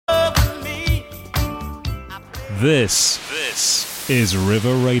This is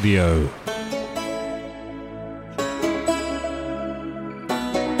River Radio.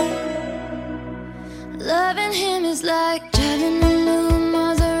 Loving him is like driving a new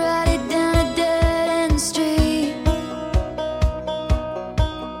Maserati down a dead-end street.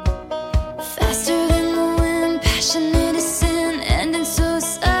 Faster than the wind, passionate as sin, ending so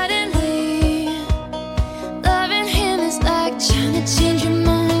suddenly. Loving him is like trying to change your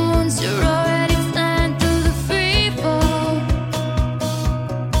mind once you're already flying through the free fall.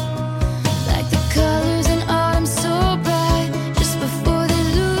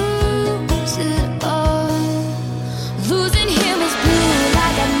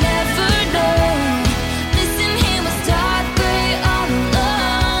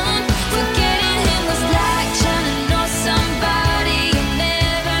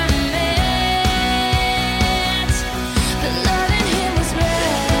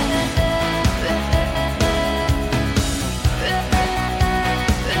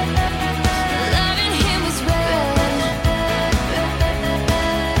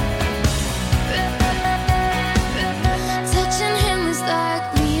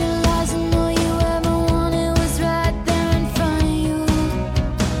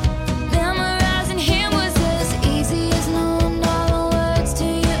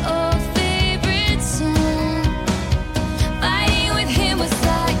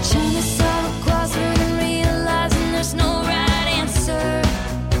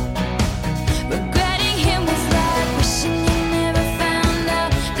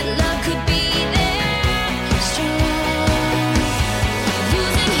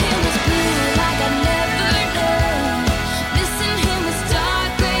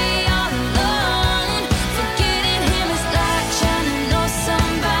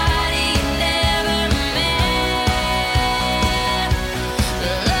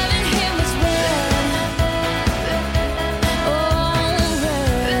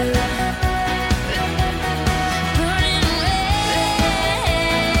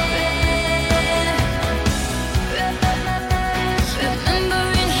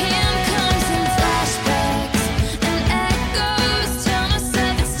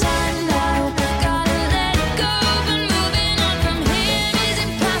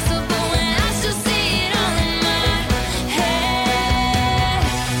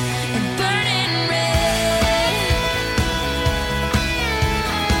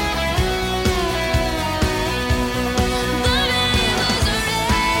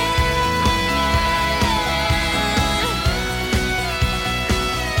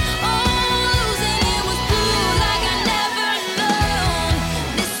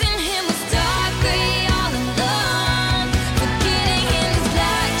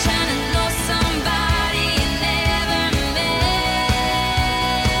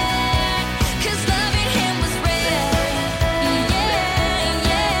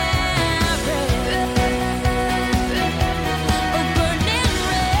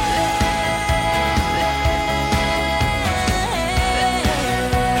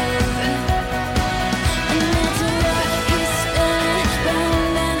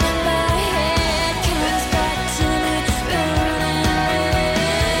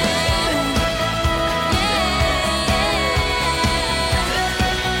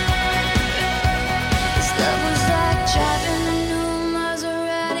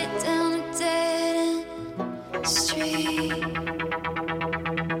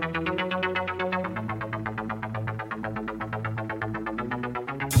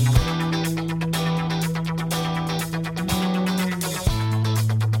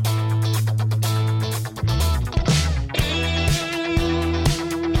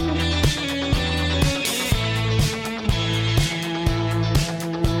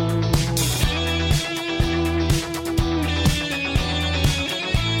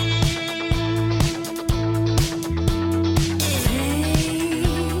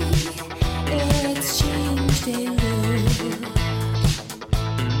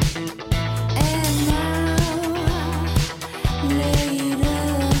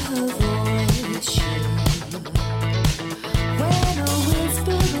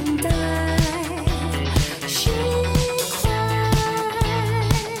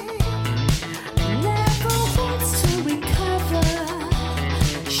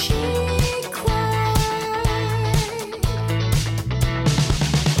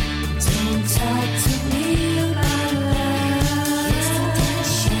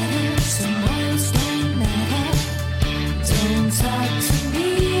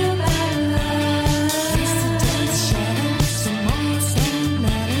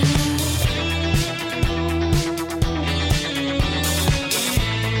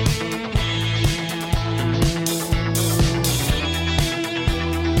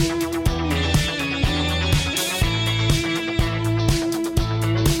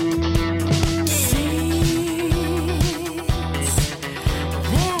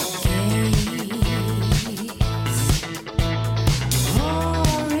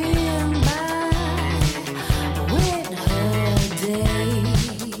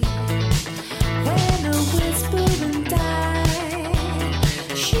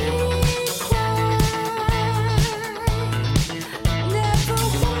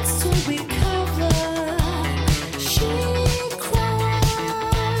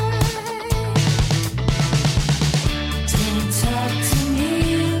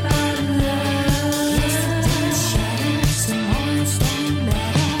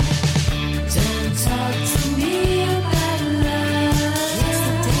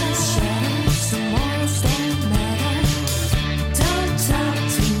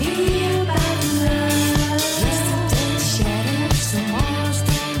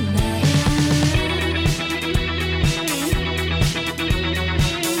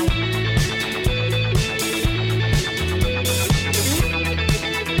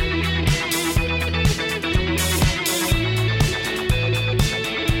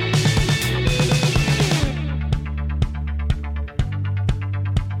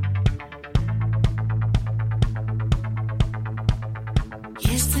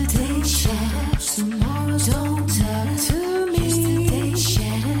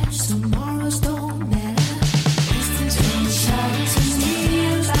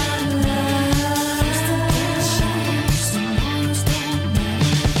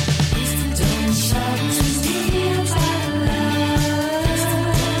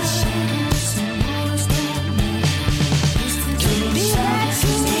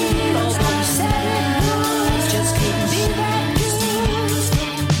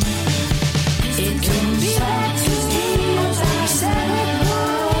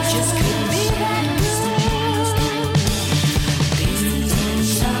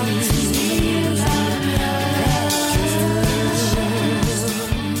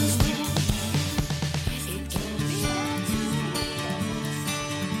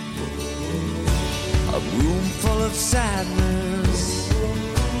 sadness,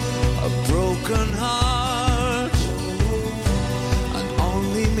 a broken heart, and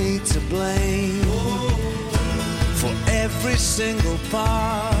only me to blame for every single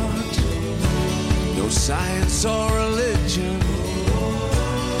part. No science or religion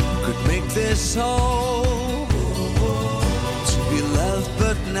could make this whole. To be loved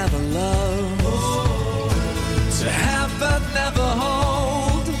but never loved, to have but never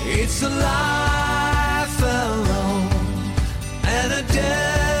hold. It's a life alone and a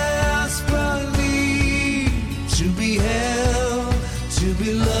desperate need to be held, to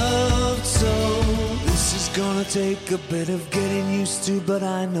be loved. So this is gonna take a bit of getting used to, but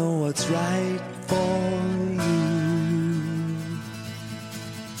I know what's right for you.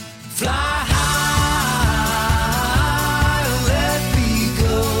 Fly high, let me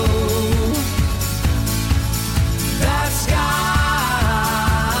go. That sky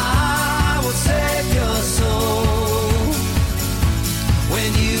will save your soul.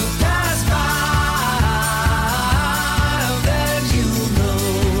 When you pass by, then you know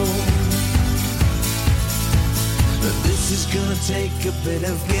that this is gonna take a bit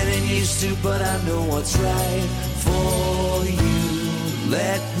of getting used to, but I know what's right for you.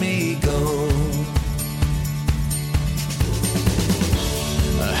 Let me go.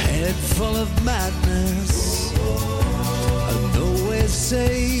 A head full of madness, and nowhere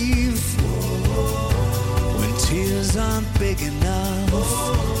safe. When tears aren't big enough,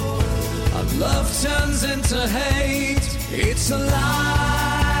 our love turns into hate. It's a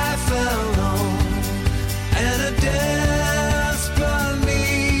life alone and a desperate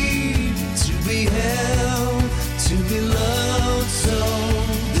need to be held, to be loved. So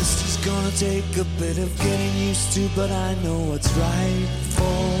this is gonna take a bit of getting used to, but I know what's right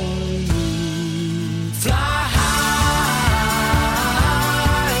for you. Fly high,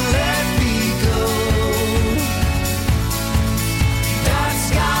 let me go. That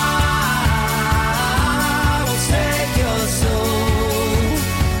sky will save your soul.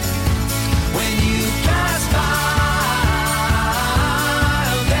 When you pass by,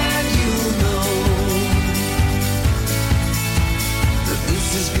 then you know that this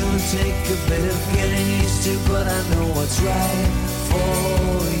is gonna take a bit of getting used to, but I know what's right for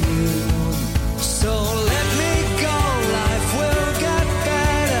you. So let me go, life will get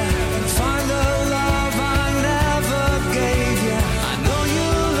better, and find the love I never gave you. I know you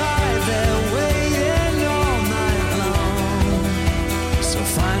lie there waiting all night long, so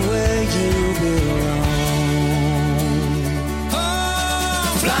find where you belong. Oh,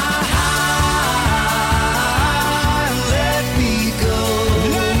 fly high, let me go.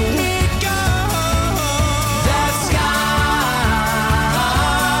 Let me go. That sky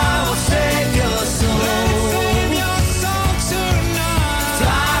will save your soul. Save your soul tonight.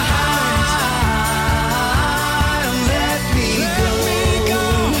 Fly high, let me go.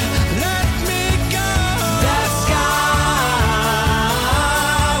 Let me go. That sky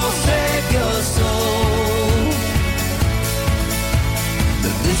will save your soul.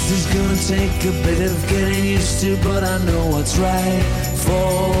 That this is gonna take a bit of getting used to, but I know what's right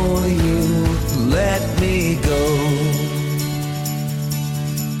for you. Let me go.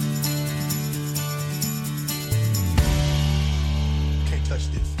 Can't touch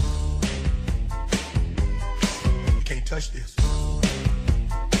this. You can't touch this.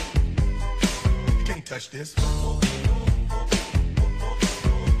 You can't touch this.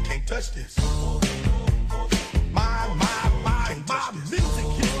 Can't touch this. My music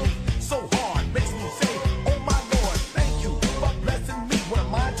hits me so hard, makes me say, oh my Lord, thank you for blessing me. What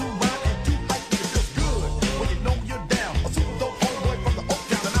am I to rhyme and do like me? It feels good when you know you're down. A super dope homeboy from the Oak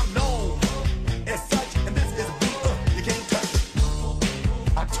Town, and I'm known as such. And this is a beat you can't touch.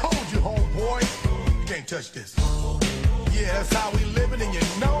 I told you, homeboy, you can't touch this. Yeah, that's how we living, and you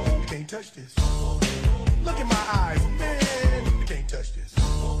know you can't touch this. Look in my eyes, man, you can't touch this.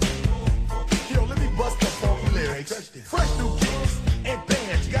 Yo, let me bust the funky lyrics. Fresh new kicks and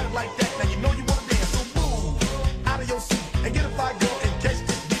bands, you got it like that. Now you know you wanna dance, so move out of your seat and get a fire girl and catch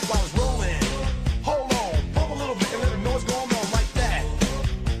this beat while it's rolling. Hold on, pump a little bit and let them know what's going on like that,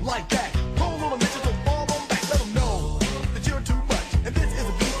 like that. Hold on a minute, just fall on back, let them know that you're too much. And this is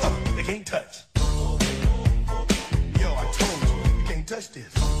a beat they can't touch. Yo, I told you, you can't touch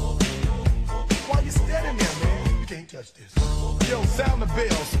this. Why you standing there, man? You can't touch this. Yo, sound the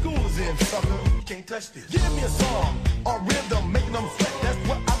bell, school is in, sucker. You can't touch this. Give me a song or rhythm, making them sweat. That's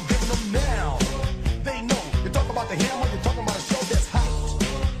what I'm giving them now. They know. You talk about the hammer, you're talking about a show that's hot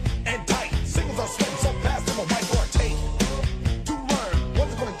and tight. Singles are sweating so fast, I'm a white or a tape. To learn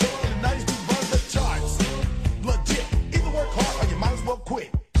what's it gonna take in the 90s to run the charts. Legit. Either work hard or you might as well quit.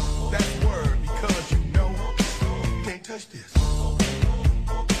 That's word because you know you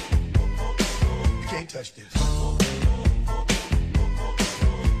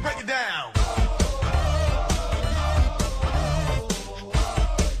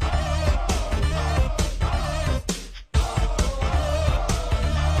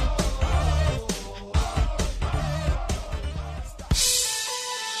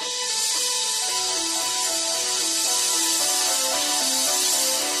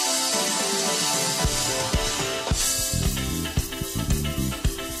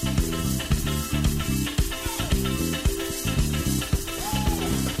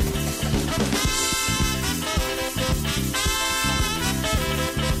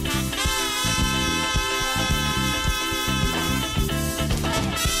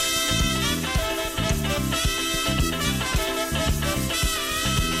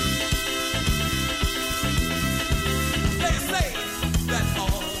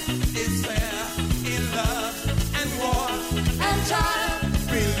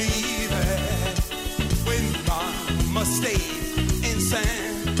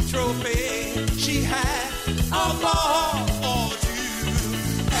for you,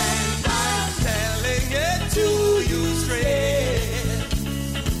 and I'm telling it to you straight,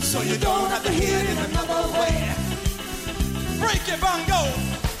 so you don't have to hear it in another way. Break your bongo.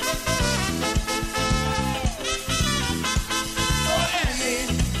 Oh, Annie,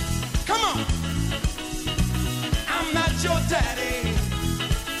 come on. I'm not your daddy.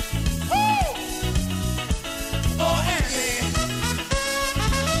 Woo! Oh, Annie,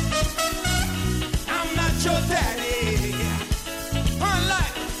 I'm not your daddy.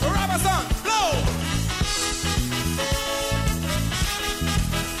 Unlike Robinson, blow.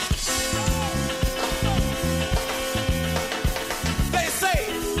 They say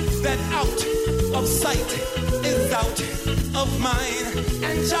that out of sight is out of mind,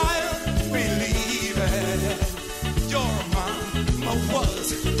 and child, believe it. Your mama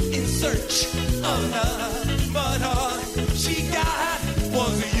was in search of love, but all she got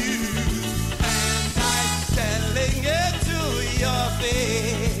was you. And I'm telling it to your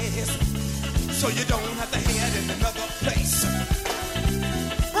face, so you don't have to hear it in another place.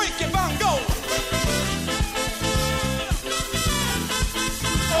 Break your bongo.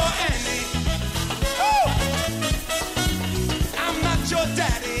 Oh, Annie, oh, I'm not your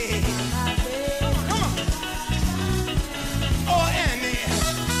daddy.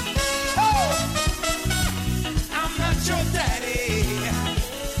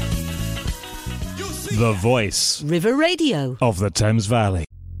 The voice River Radio of the Thames Valley.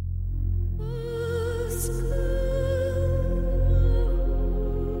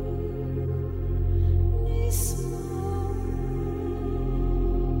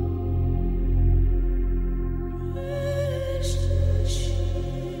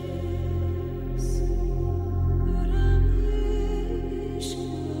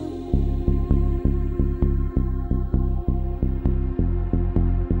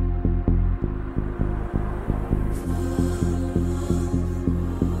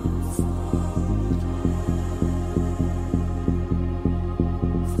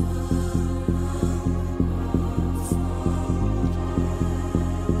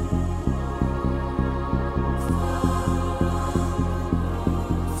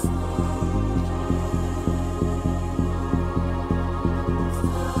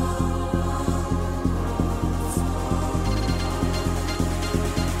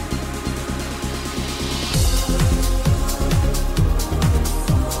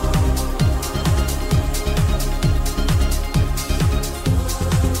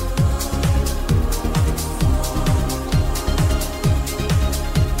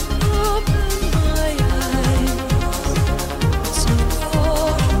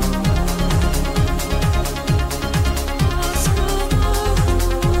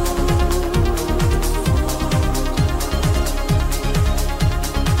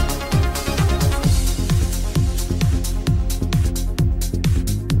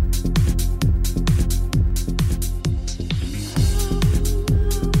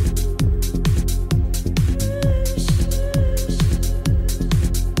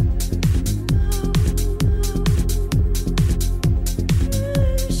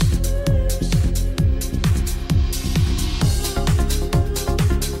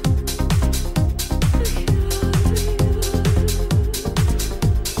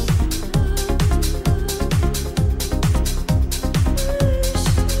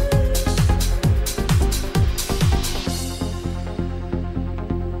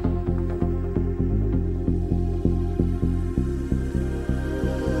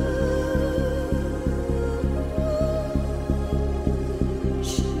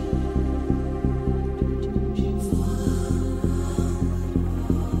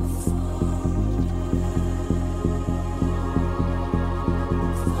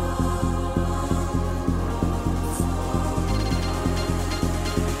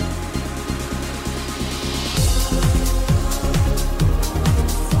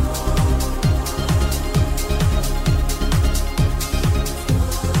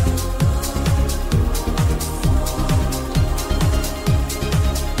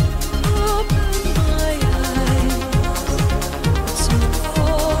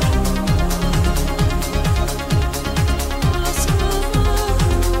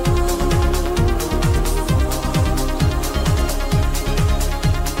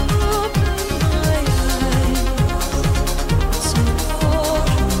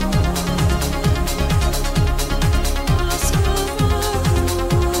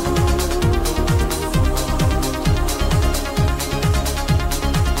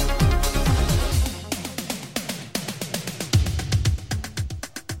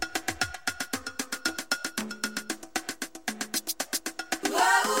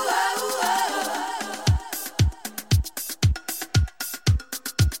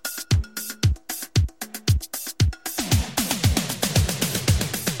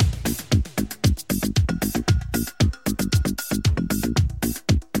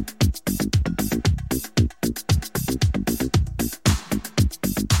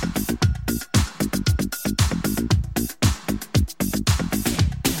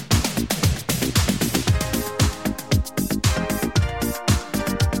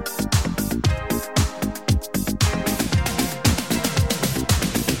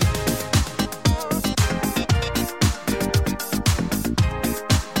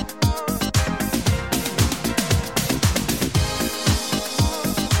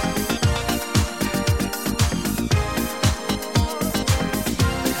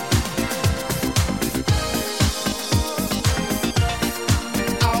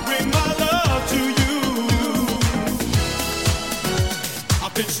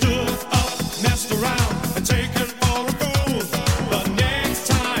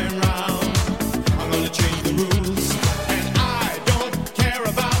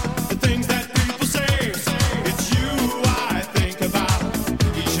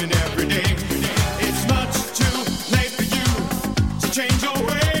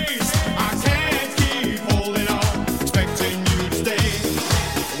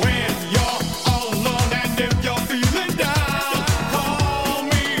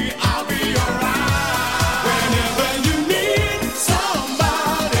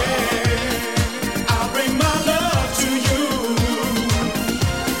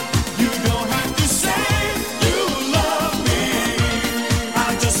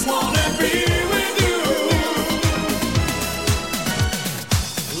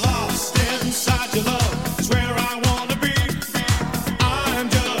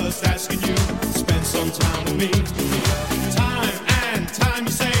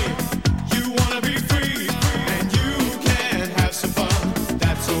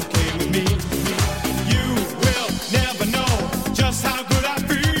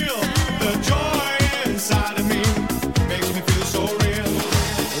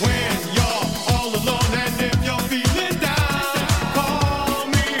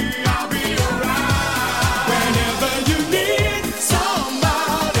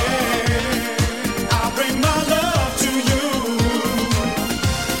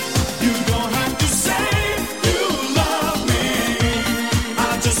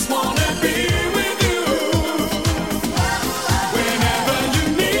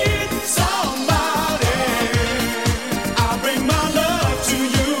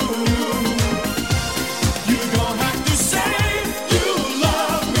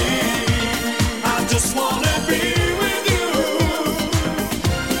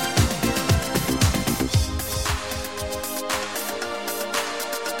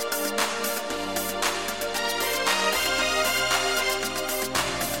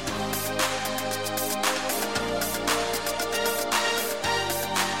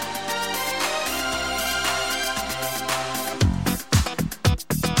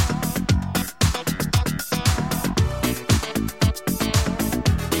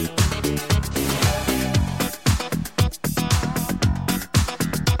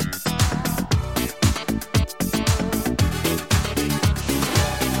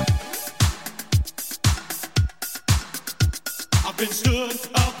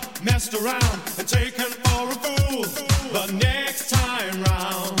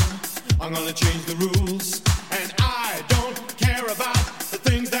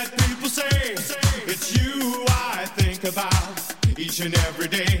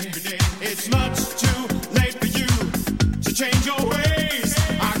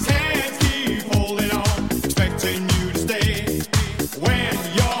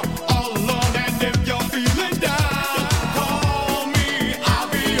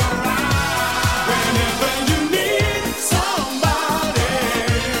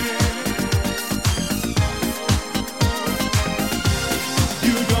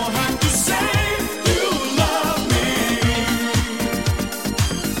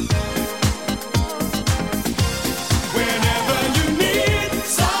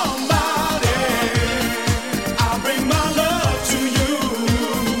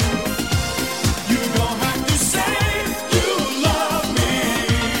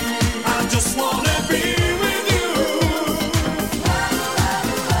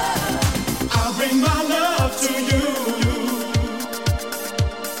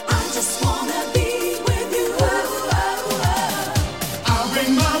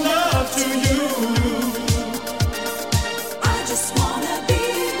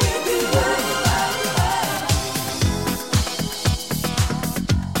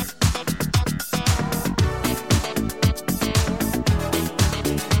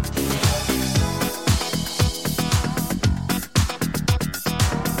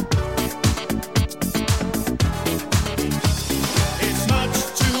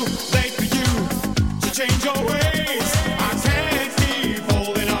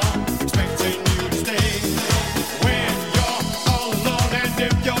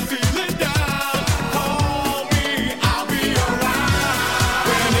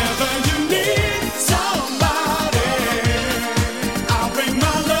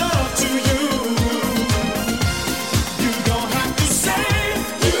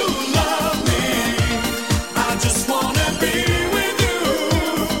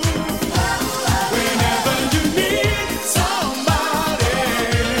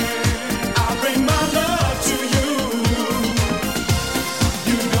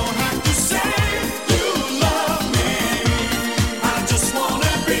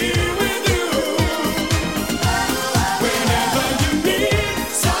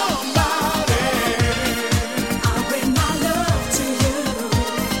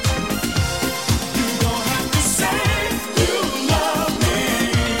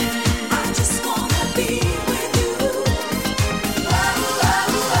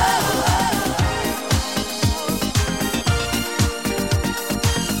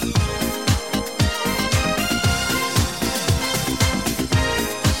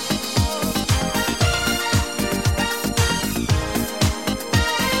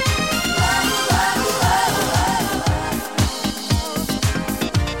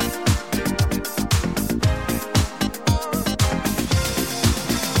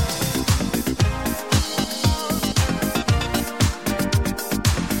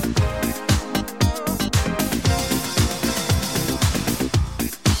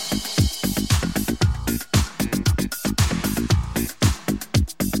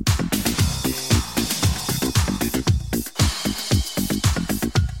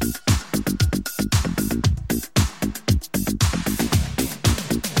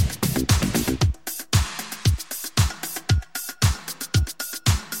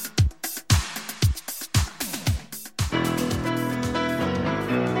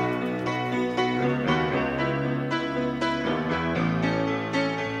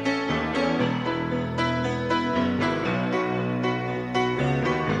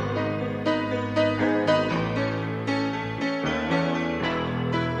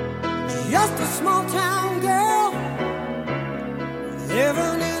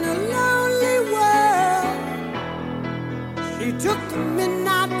 the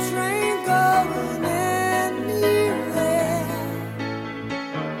midnight train going anywhere.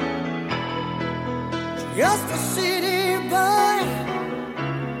 Just a city boy,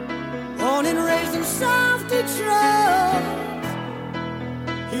 born and raised in South Detroit.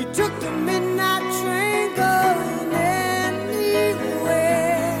 He took the midnight train going anywhere.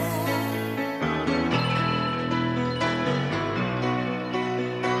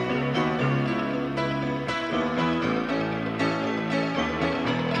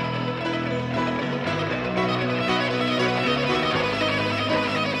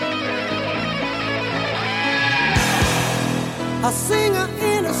 A singer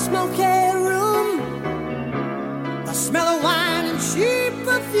in a smoky room, the smell of wine and cheap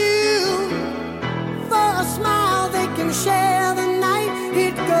perfume. For a smile they can share the night.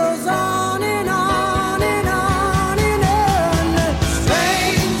 It goes on and on and on and on.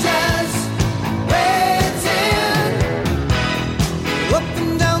 Strangers waiting up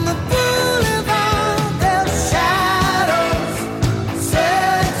and down the boulevard, their shadows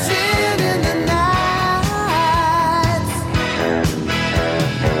searching in the night.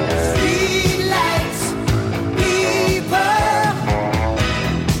 Streetlights, people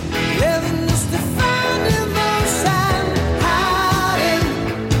living just to find emotion, hiding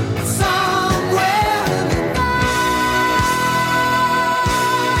somewhere in the night.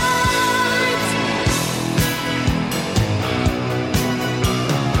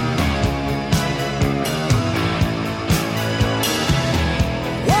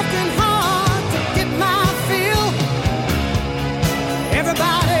 Working hard to get my fill.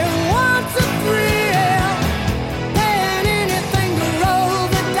 Everybody wants a thrill, paying anything to roll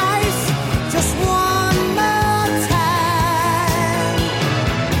the dice just one more time.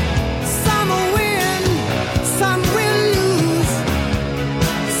 Some will win, some will lose.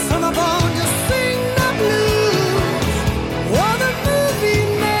 Some are born to sing the blues. Oh, the movie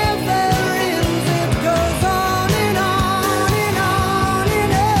never ends. It goes on and on and on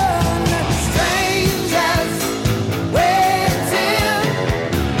and on. Strangers waiting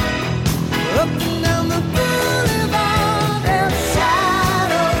up and down the boulevard, their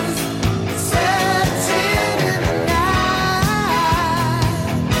shadows searching in the night.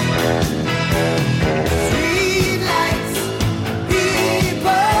 Streetlights,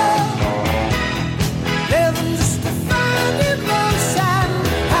 people living just to find emotion,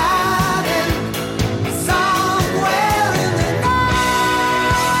 hiding somewhere in the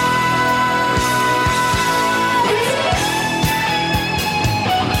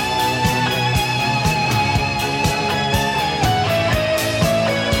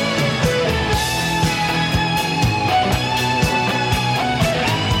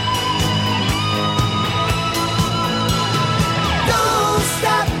Don't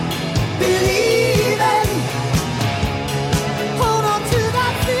stop believing. Hold on to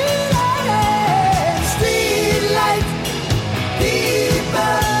that feeling. Streetlight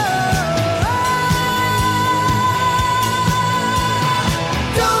people.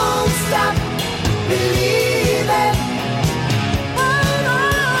 Don't stop believing. Hold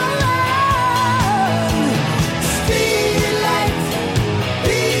on. Streetlight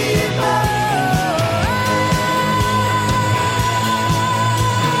people.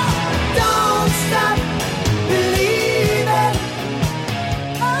 Don't stop believing.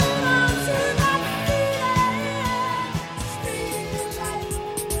 Hold on to that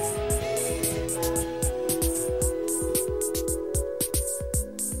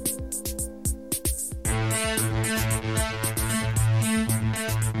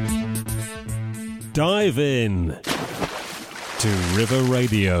Dive in to River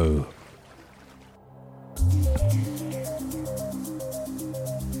Radio.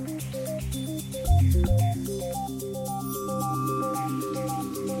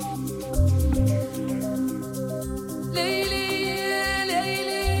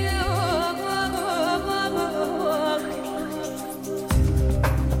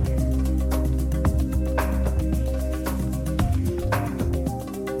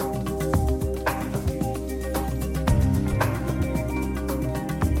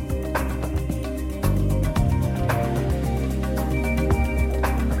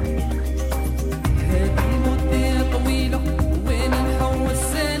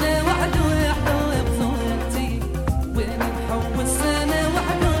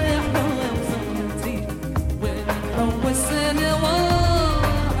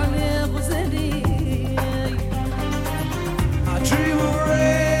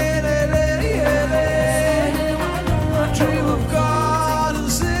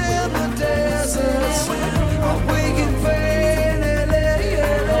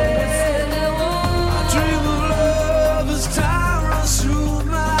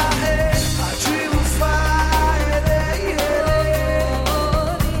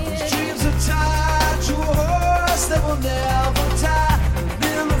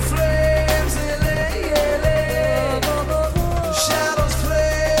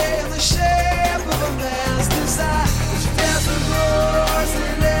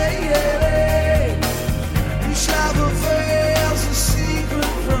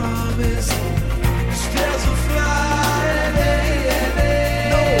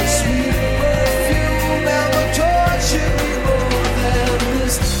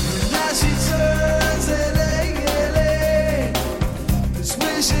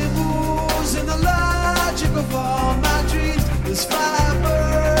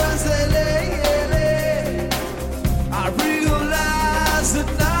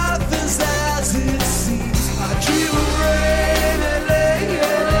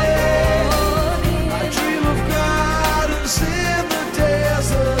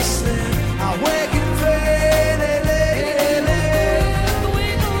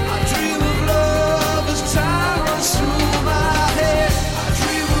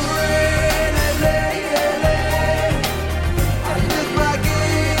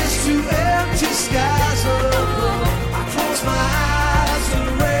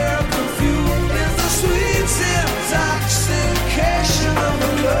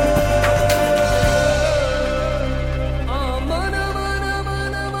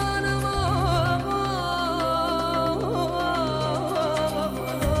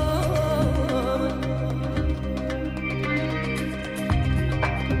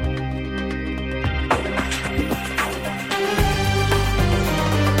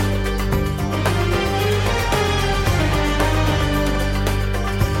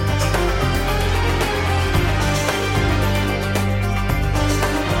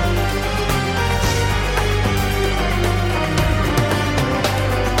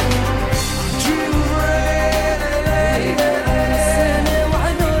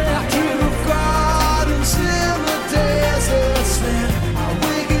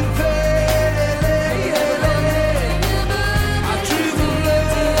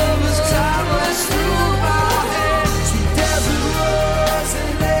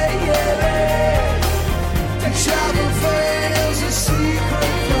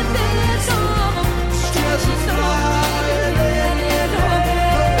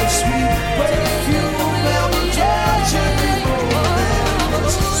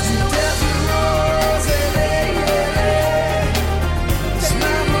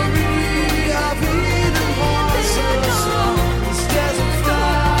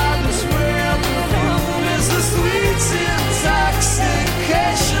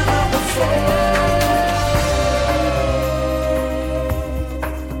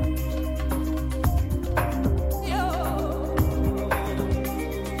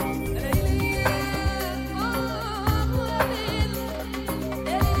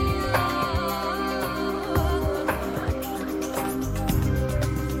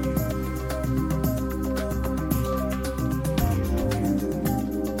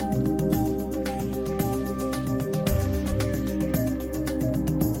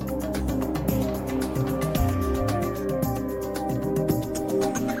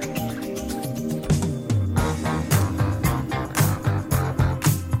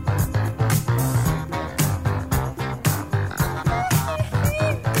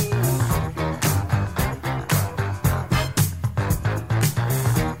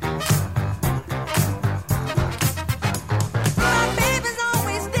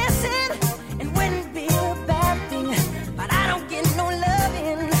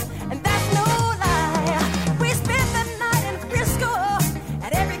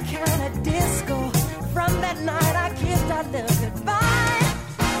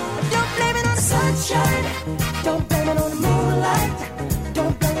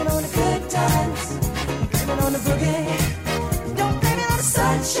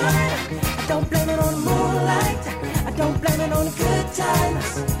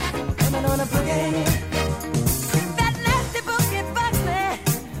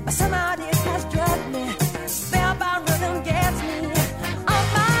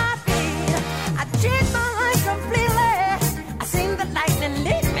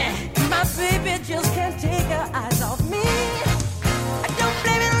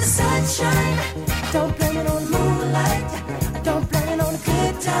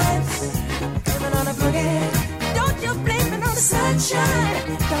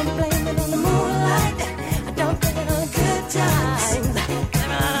 sunshine. Don't blame it on the moonlight. Don't blame it on the good times. Blame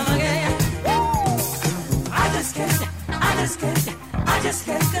it on the boogie. I just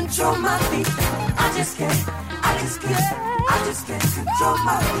can't control my feet. I just can't control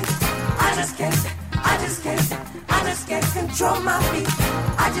my feet. I just can't control my feet.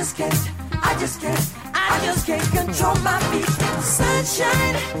 I just can't control my feet.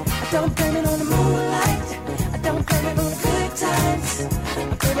 Sunshine, I don't blame it on the moonlight. I don't blame it on the good times.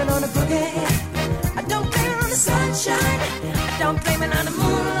 I blame it on the boogie. I don't blame it on the sunshine. I don't blame it on the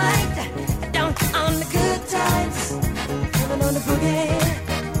moonlight. I don't on the good times. I blame it on the boogie.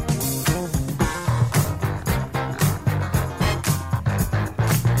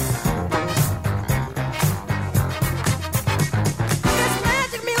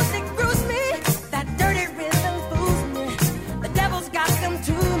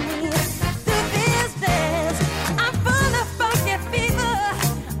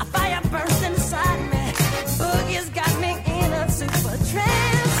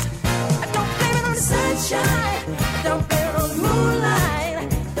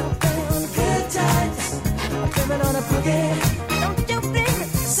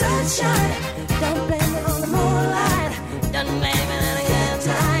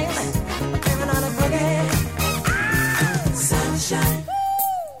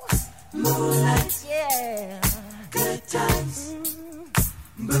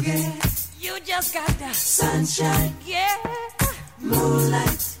 Sunshine, yeah,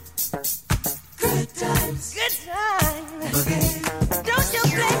 moonlight, good times, boogie. Don't you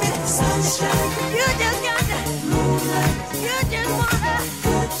blame it, sunshine. You just got that moonlight. You just wanna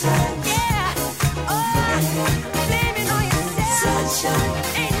good times, yeah. Oh, blame it on yourself, sunshine.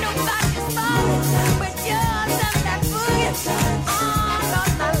 Ain't nobody's fault but yours and that boogie. All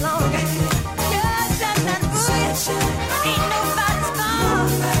night long, yours and that boogie. Ain't nobody's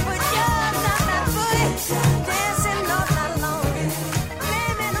fault but yours and that boogie. Dancing all night long,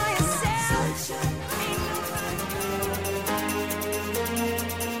 blame it on yourself. Ain't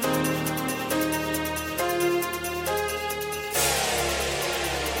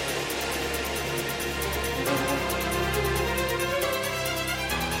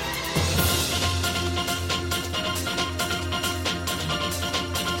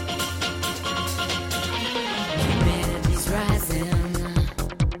humanity's rising,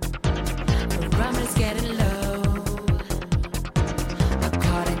 the rum is getting low.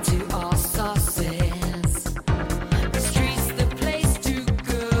 According to all sources, the street's the place to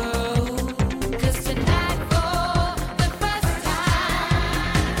go. 'Cause tonight for the first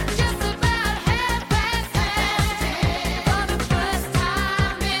time, just about 10:30, for the first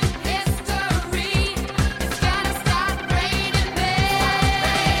time in history, it's gonna start raining men.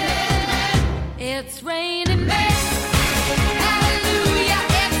 It's raining men. Hallelujah,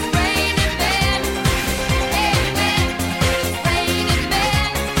 it's raining men. Amen. It's raining men.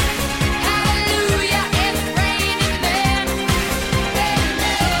 Hallelujah, it's raining men.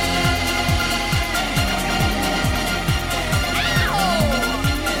 Amen.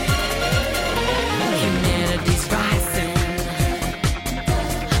 Humanity's rising.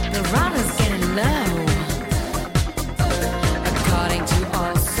 The run is getting low. According to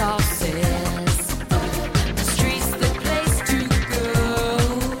all sources, the street's the place to go.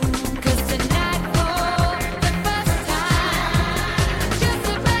 'Cause tonight for the first time, just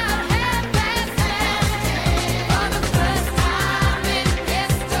about 10:30, for the first time in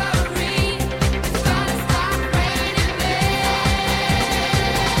history, it's gonna start raining men.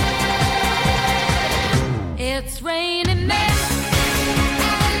 It's raining men.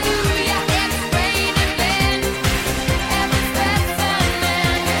 Hallelujah, it's raining men. Every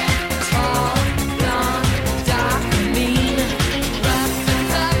specimen, tall, blonde, dark, mean, rough and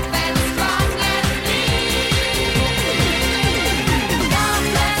tough and strong and lean. God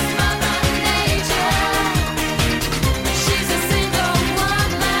bless Mother Nature. She's a single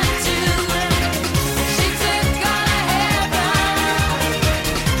woman too. She took all I had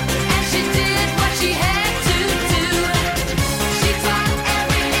and she did what she had to do. She taught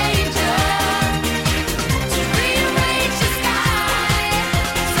every angel to rearrange the sky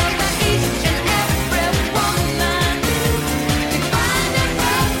so that each and every woman could find a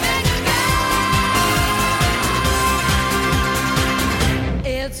perfect guy.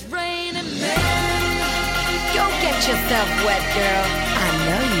 It's raining men. Go get yourself wet, girl. I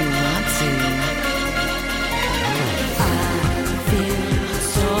know you want to. I feel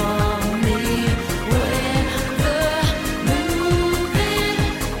stormy when the moving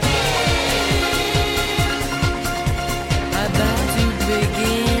about to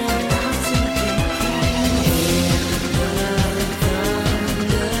begin. In the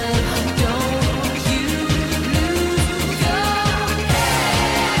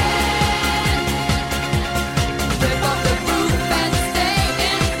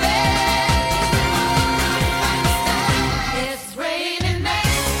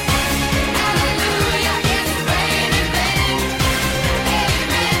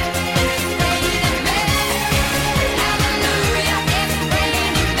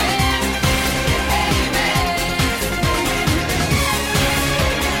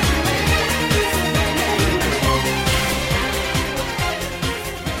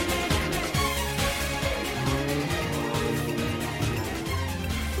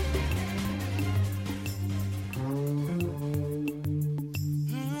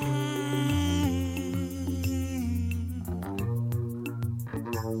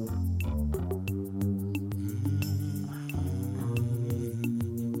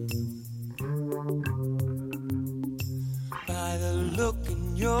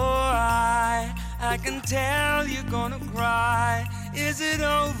I can tell you're gonna cry. Is it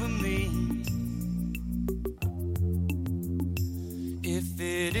over me? If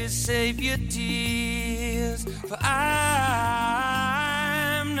it is, save your tears, for I'm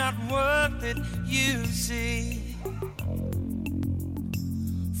not worth it, you see.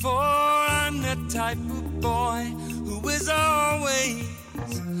 For I'm the type of boy who is always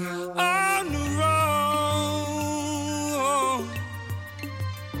on the road.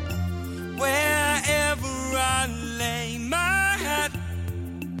 Wherever I lay my hat,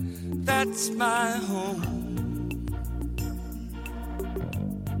 that's my home.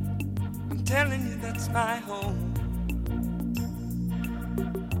 I'm telling you, that's my home.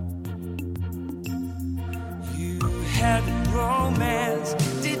 You had romance,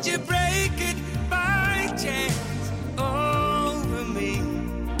 did you break it by chance over me?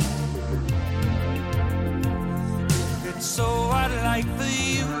 If it's so, I'd like for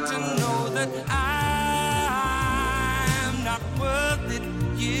you to know that I'm not worth it,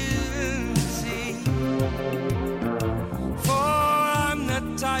 you see. For I'm the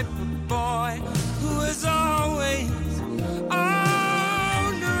type of boy who is always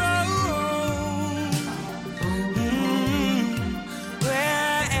on the road.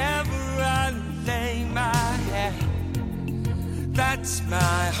 Wherever I lay my head, that's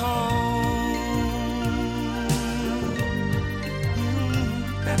my home.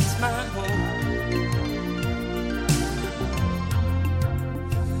 That's my home.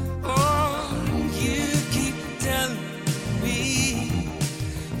 Oh, you keep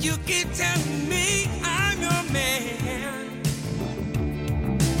telling me I'm your man.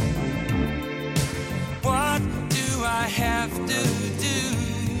 What do I have to do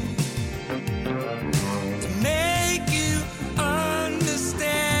to make you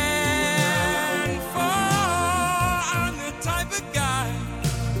understand? For I'm the type of guy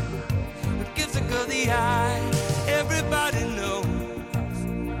who gives a girl the eye, everybody knows.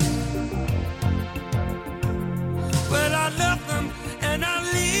 Well, I love them and I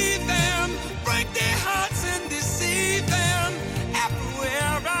leave them, break their hearts and deceive them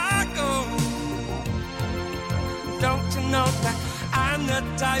everywhere I go. Don't you know that I'm the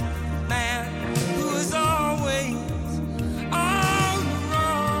type of man who is always on the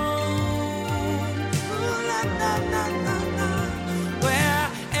road? Ooh, la, la, la, la, la.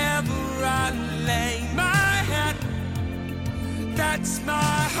 Wherever I lay my hat, that's my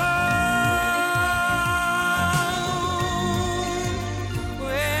home.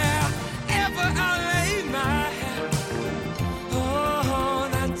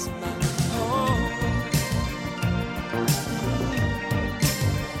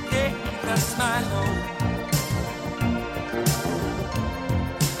 My home.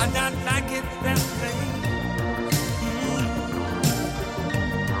 I'm not like it that way.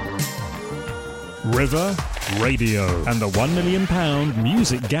 River Radio and the £1 million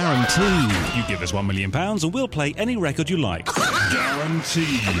music guarantee. You give us £1 million and we'll play any record you like.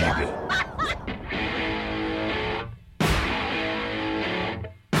 Guaranteed.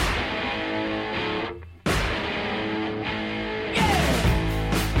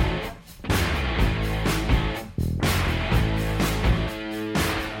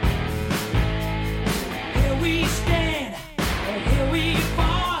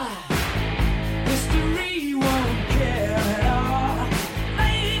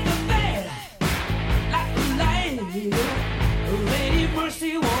 Lady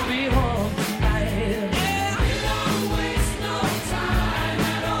Mercy won't be home tonight.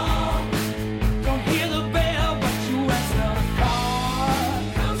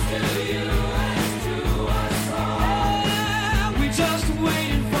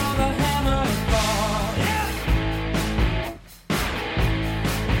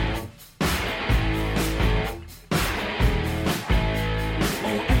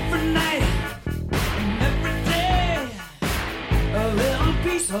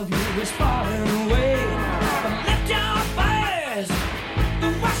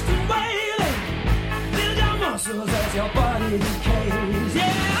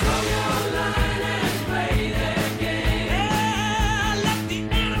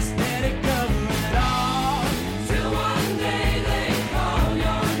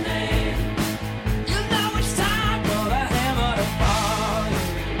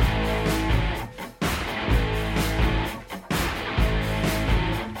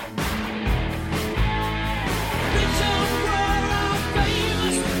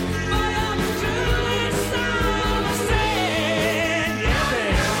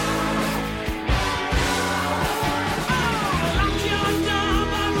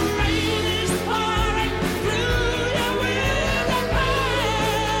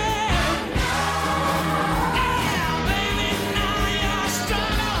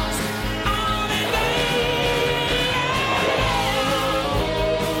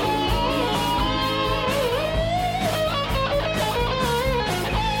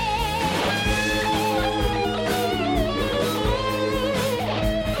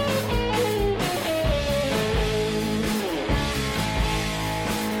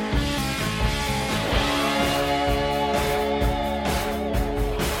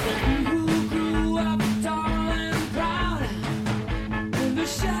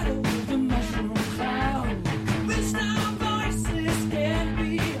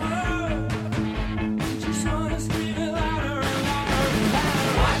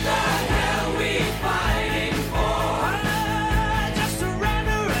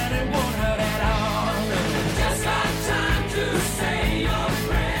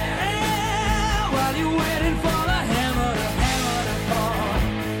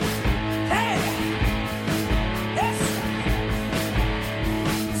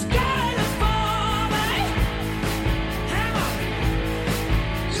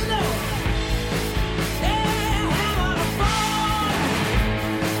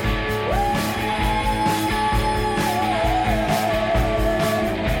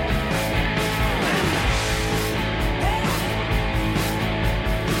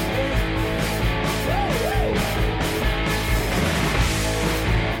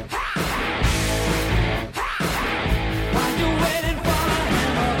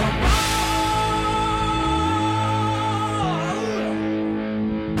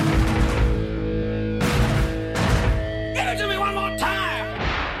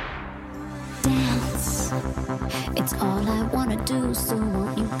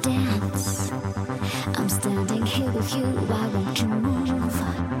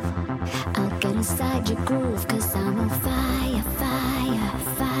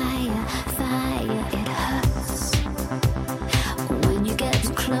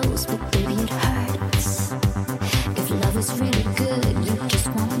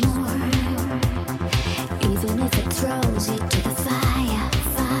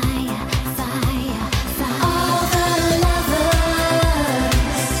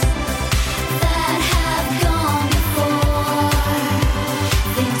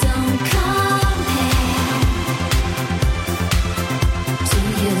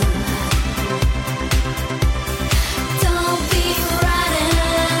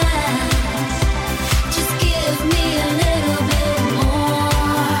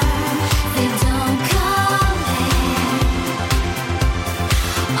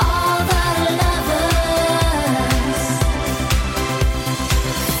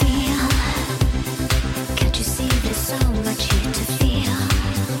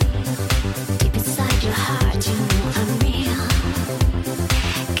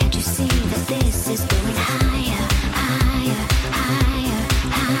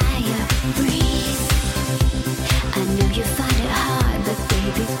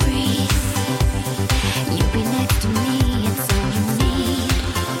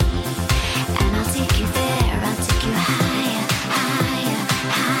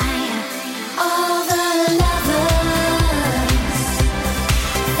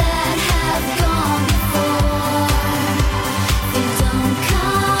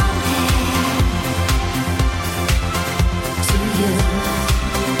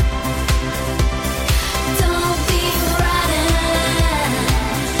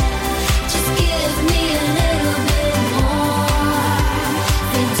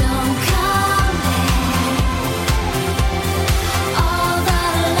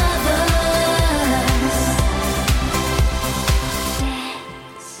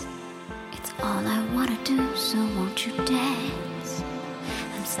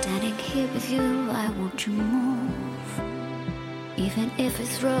 Standing here with you, I want you move. Even if it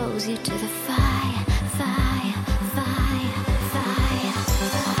throws you to the fire, fire, fire, fire, fire,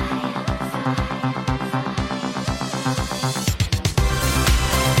 fire.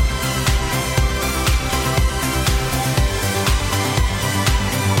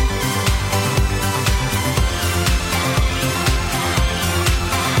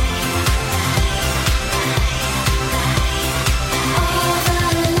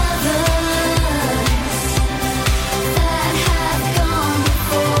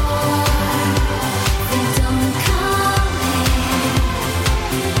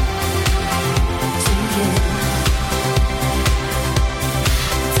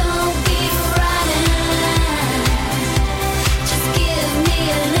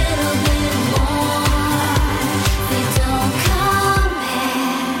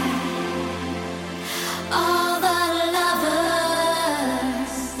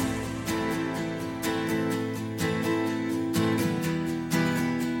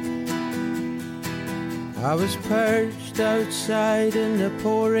 I was perched outside in the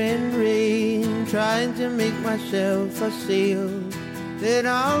pouring rain, trying to make myself a sail. Then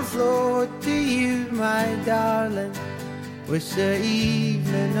I'll float to you, my darling, with the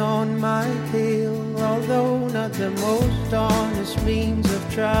evening on my tail. Although not the most honest means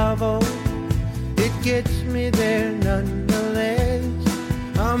of travel, it gets me there nonetheless.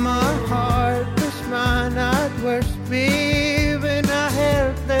 I'm a heartless man at worst, babe, and a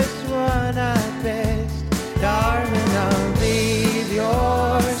helpless one at best. Darling, I'll bathe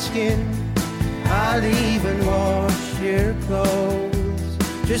your skin, I'll even wash your clothes.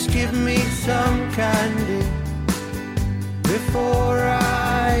 Just give me some candy before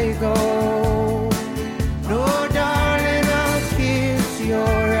I go. No, darling, I'll kiss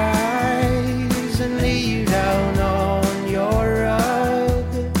your eyes and lay you down on your rug.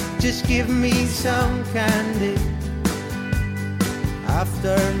 Just give me some candy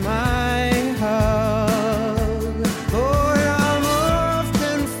after my hug.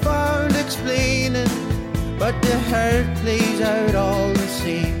 But the hurt plays out all the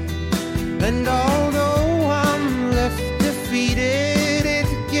same. And although I'm left defeated, it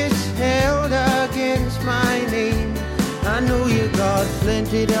gets held against my name. I know you got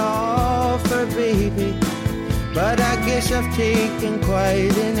plenty to offer, baby, but I guess I've taken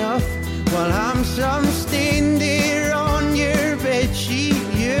quite enough. While I'm some stain there on your bedsheet,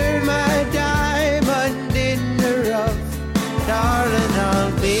 you're my diamond in the rough. Darling,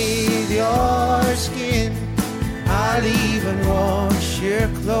 I'll bathe your skin, I'll even wash your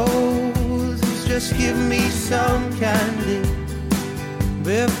clothes. Just give me some candy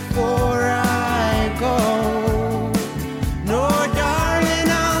before I go. No, darling,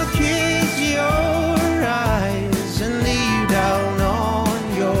 I'll kiss your eyes and lay you down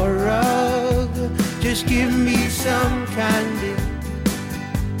on your rug. Just give me some candy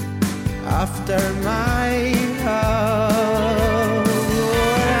after my hug.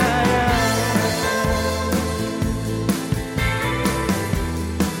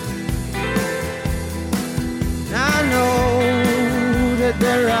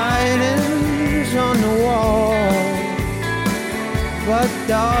 The writing's on the wall, but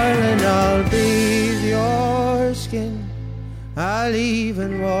darling, I'll bathe your skin, I'll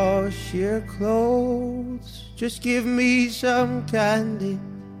even wash your clothes. Just give me some candy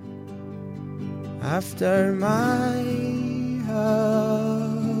after my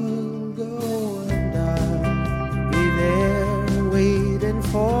hug. Oh, and I'll be there waiting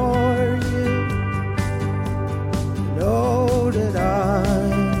for you. Know that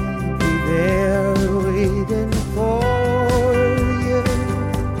I'll be there waiting for you.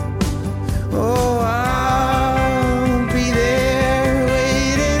 Oh, I'll be there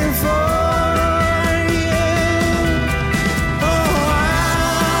waiting for you. Oh,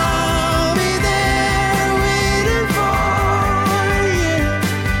 I'll be there waiting for you.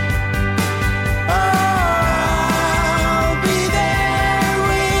 Oh, I'll be there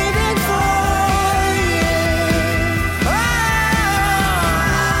waiting for you.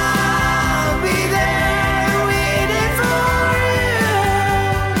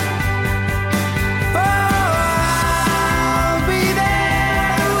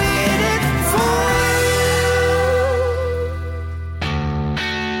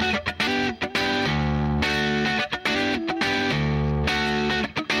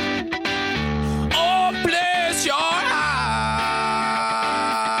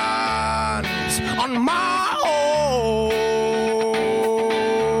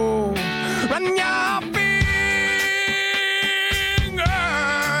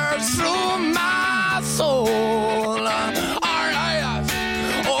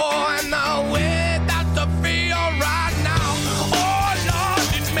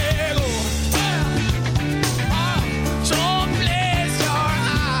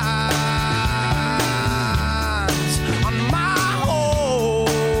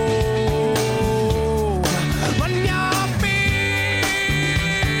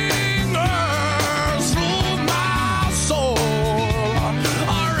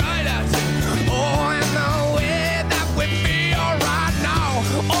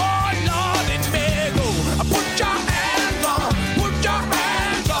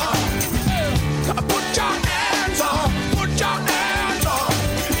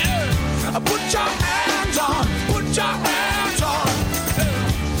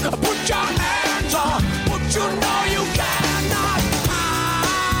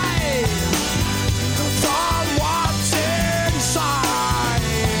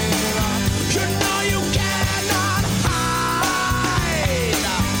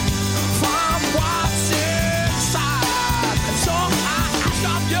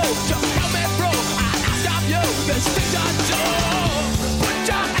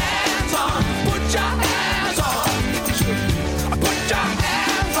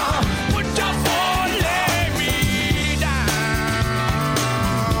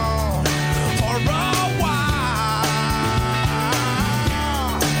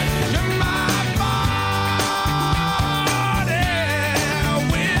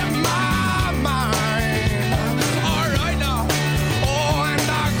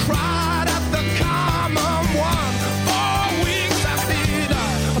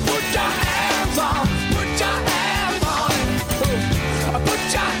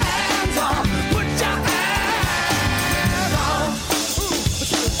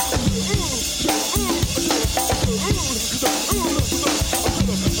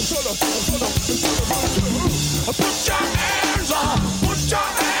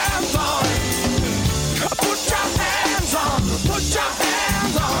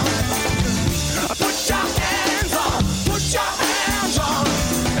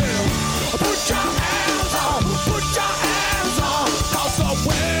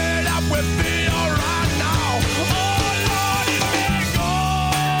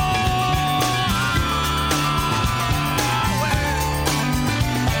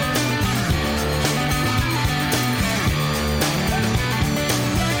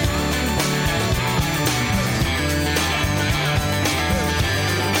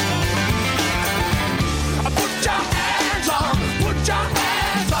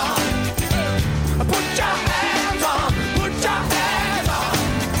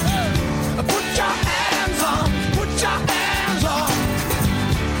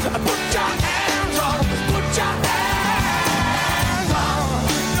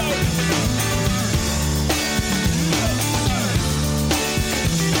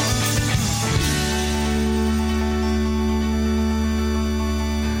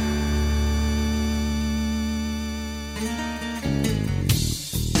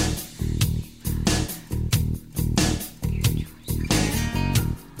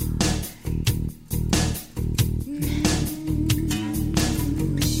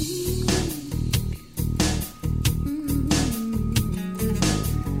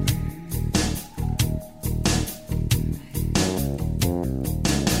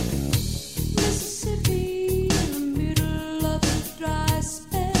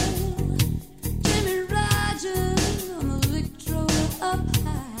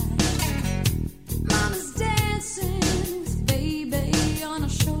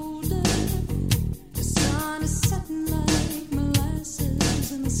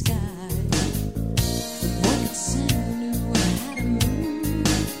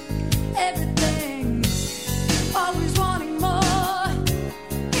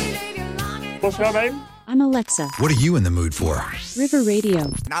 What's your name? I'm Alexa. What are you in the mood for? River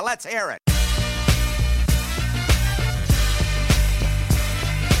Radio. Now let's hear it.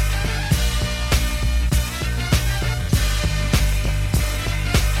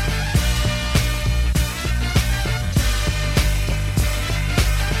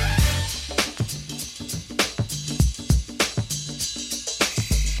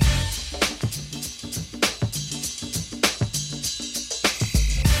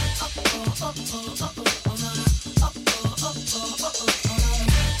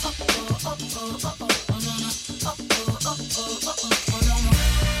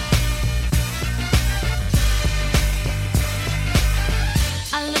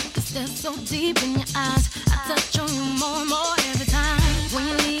 So deep in your eyes, I touch on you more and more every time. When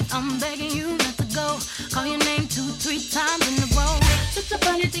you leave, I'm begging you not to go. Call your name 2-3 times in a row. Such a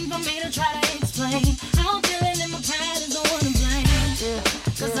funny thing for me to try to explain. How I'm feeling and my pride is the one to blame.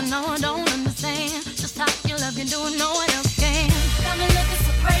 Cause I know I don't understand just how your love can do it, no one else can. Got me looking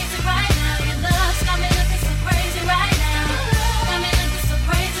so crazy right now. Your love's got me looking so crazy right now. Got me looking so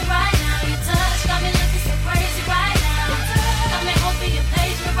crazy right now. Your touch got me looking so crazy right now. Got me hoping you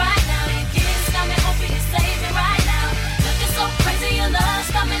page me right now. Got me hoping you save me right now. Looking so crazy, your love.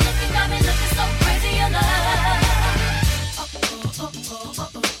 Got me looking so crazy, your love.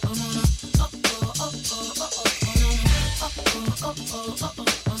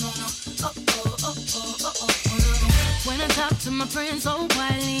 When I talk to my friends so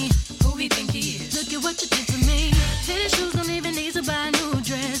quietly, who he think he is? Look at what you did to me. Fitted shoes don't even need to buy a new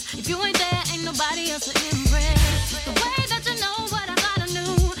dress. If you ain't there, ain't nobody else to impress. It's the way that you know what I thought I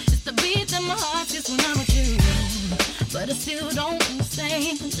knew. It's the beat that my heart gets when I'm with you. But I still don't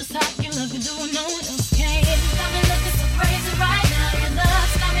understand just how you love can do it, no one else can. Got me looking so crazy right now. Your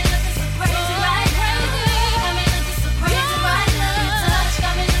love's got me looking so crazy right now. Got me looking so crazy right now. Your touch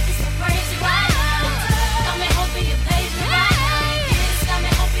got me looking so crazy right now. Got me hoping you page me right now. Your kiss got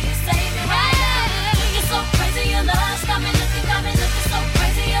me hoping you save me right now. Looking so crazy, your love's got me looking so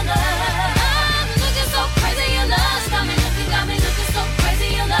crazy, your love. Looking so crazy, your love's got me looking so crazy,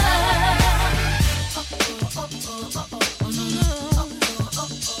 your love.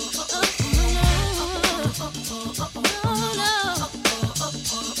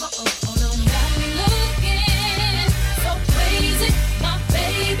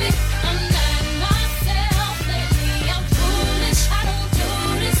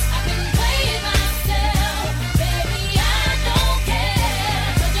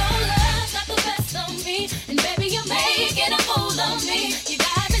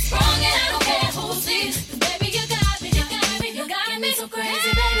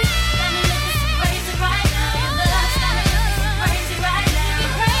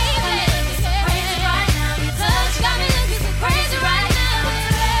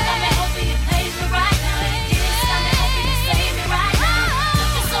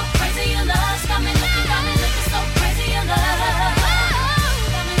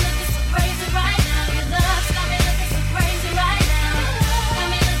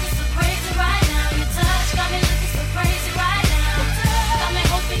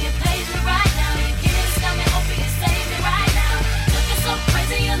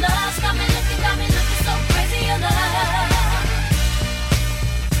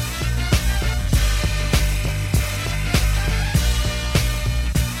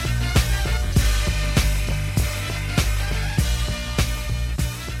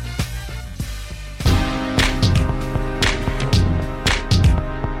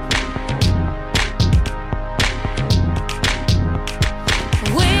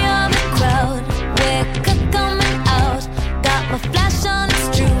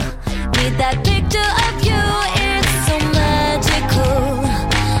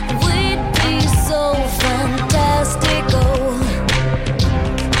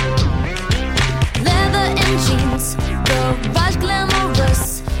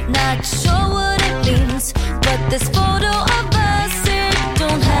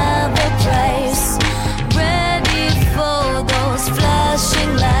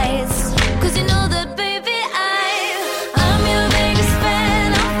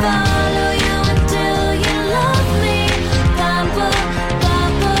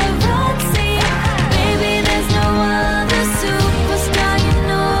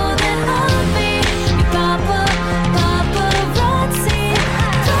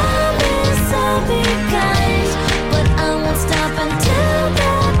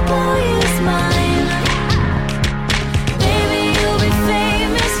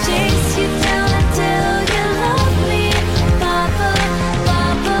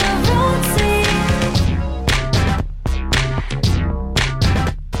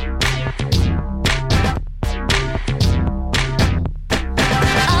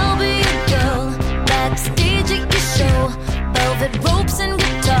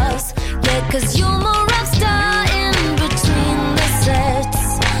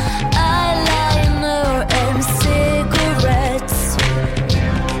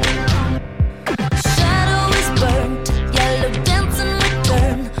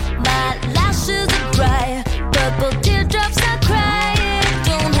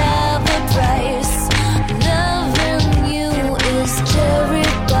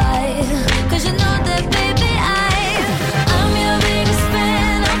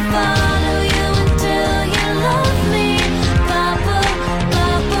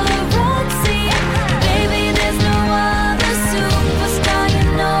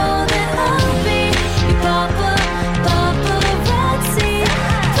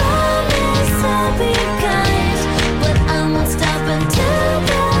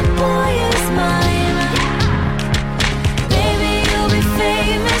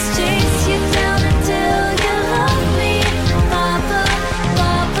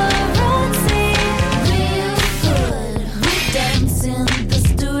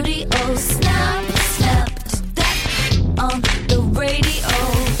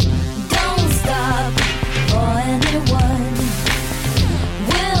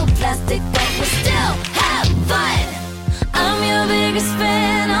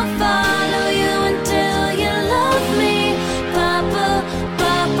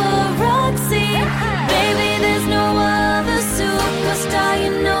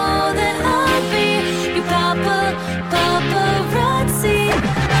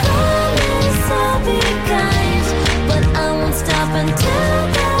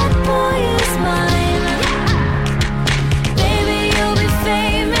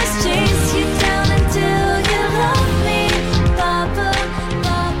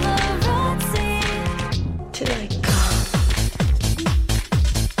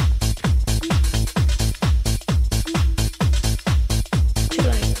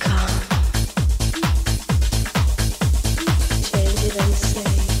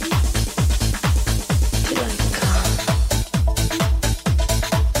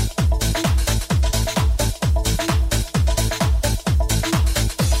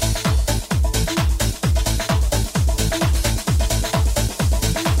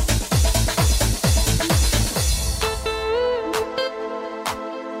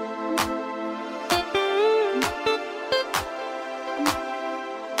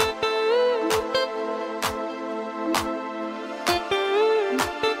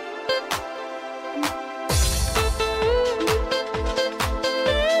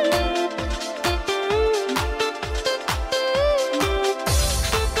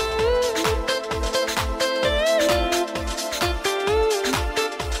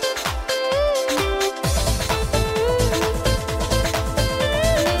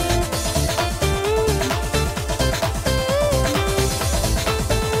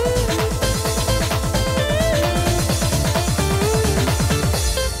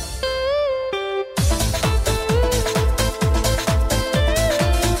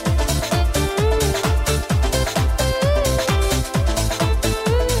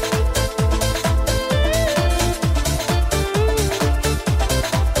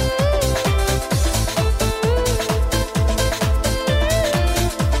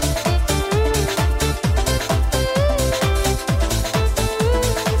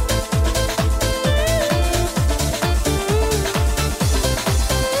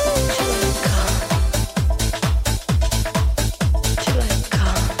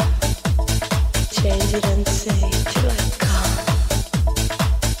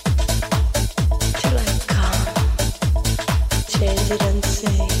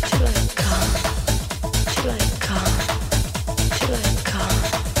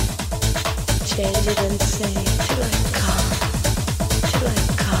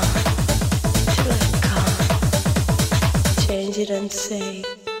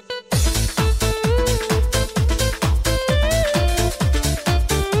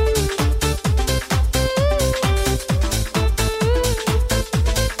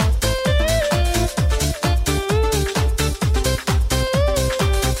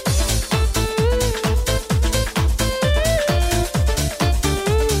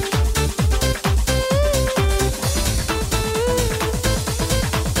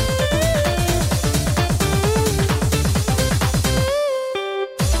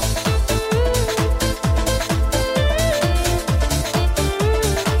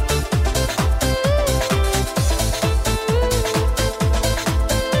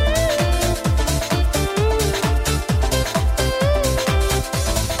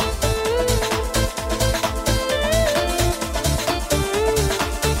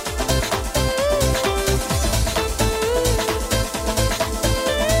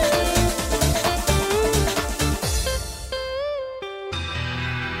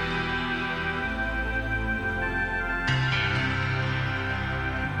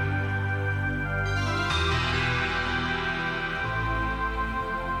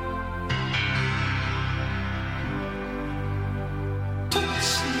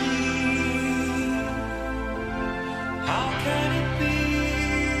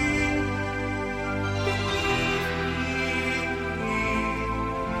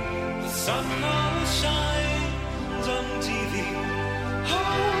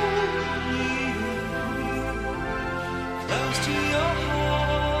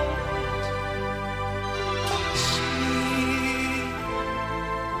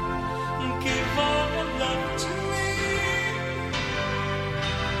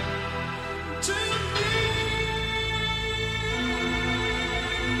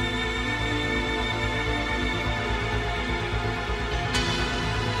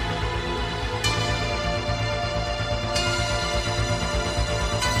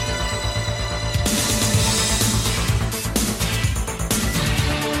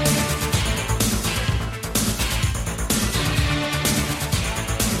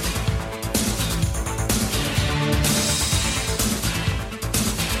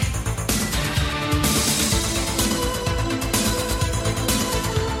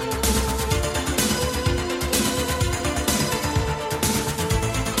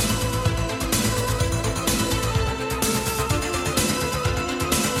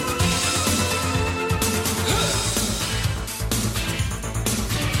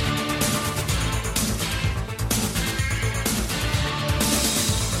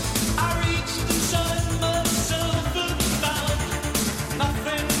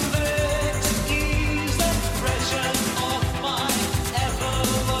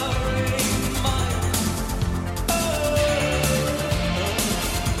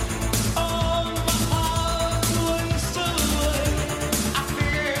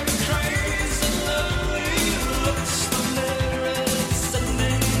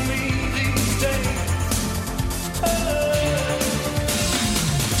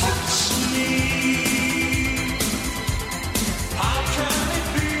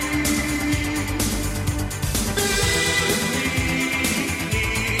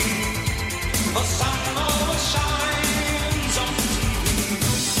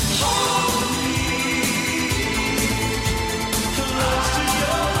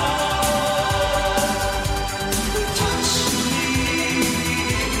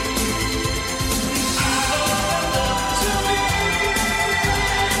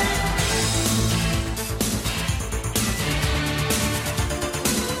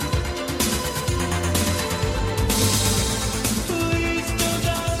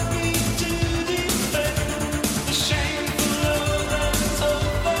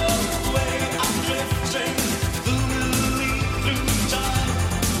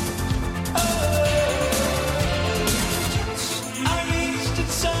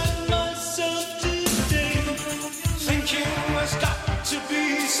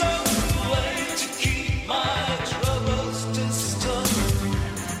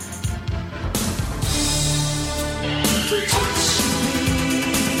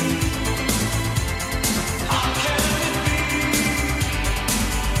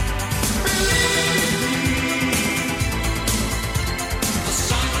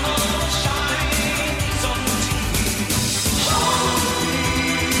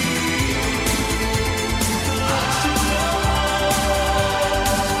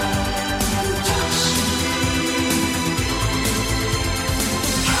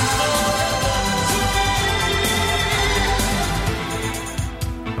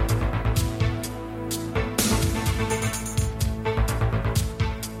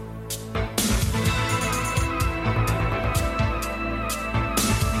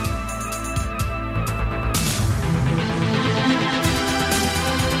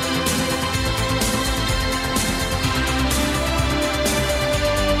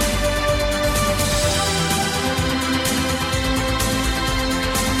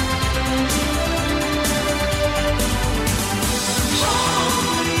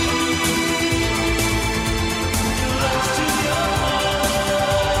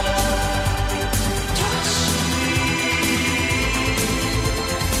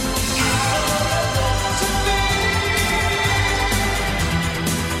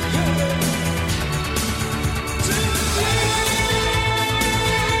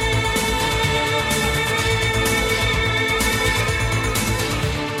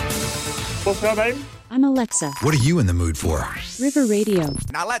 What's your name? I'm Alexa. What are you in the mood for? River Radio.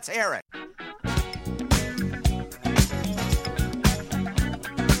 Now let's hear it.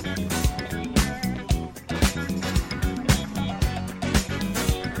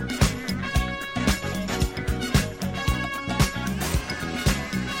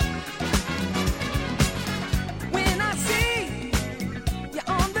 When I see you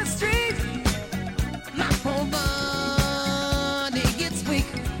on the street, my whole body gets weak.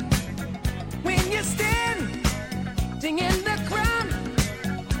 When you stand in the crowd,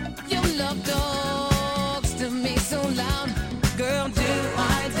 your love talks to me so loud. Girl, do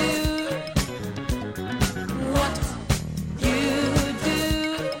I do what you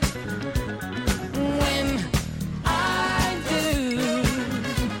do when I do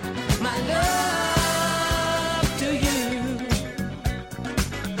my love to you?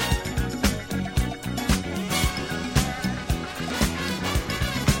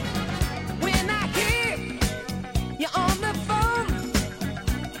 When I hear you on the phone,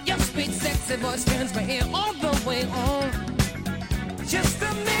 your sweet, sexy voice turns my ear all the way on. Just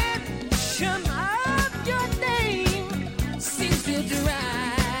a mention of your name seems to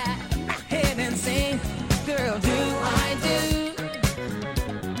drive my head insane. Girl, do I do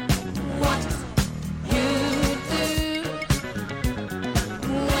what you do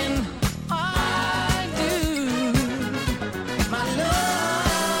when I do my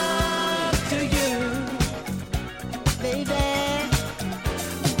love to you, baby?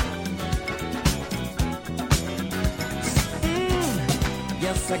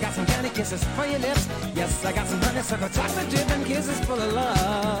 Yes, I got some candy kisses for your lips. Yes, I got some honeysuckle chocolate dip and kisses full of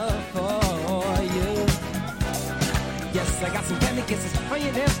love for you. Yes, I got some candy kisses for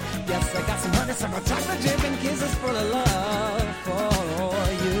your lips. Yes, I got some honeysuckle chocolate dip and kisses full of love for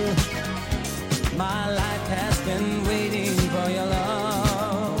you. My life has been waiting for your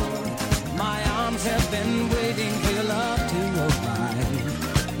love. My arms have been waiting for your love to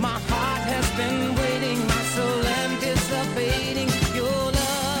arrive. My heart has been waiting, my soul anticipating your love.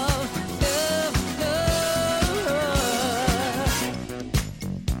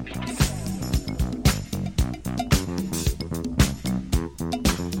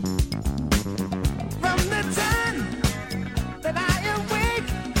 From the time that I awake,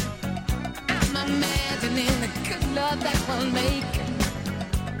 I'm imagining the good love that we'll make.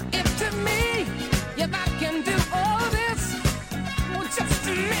 If to me, if I can do all this, well, just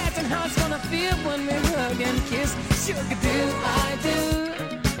imagine how it's gonna feel when we hug and kiss. Sugar, do I do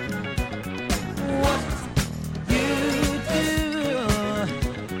what you do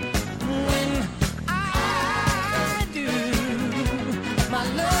when I do my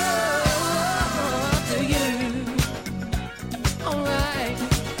love to you? All right.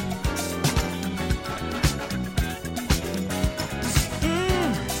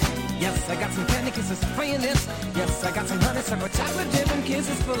 Yes, I got some candy kisses for your lips. Yes, I got some honeysuckle chocolate dip and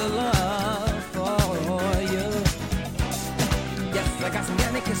kisses full of love for you. Yes, I got some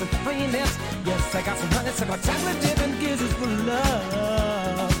candy kisses for your lips. Yes, I got some honeysuckle chocolate dip and kisses full of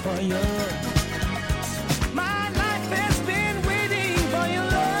love for you. My life has been waiting for your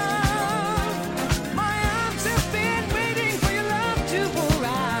love. My arms have been waiting for your love to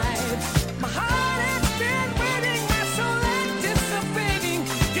arrive. My heart has been waiting, my soul anticipating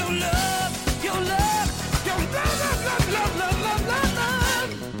your love, your love, your love, love, love, love, love, love, love.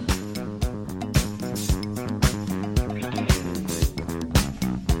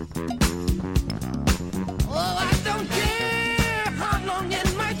 Oh, I don't care how long it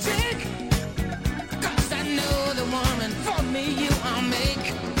might take, 'cause I know the woman for me you I'll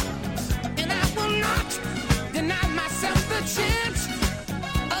make. And I will not deny myself the chance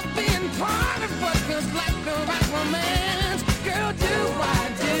of being part of what feels like the right romance. Girl, do I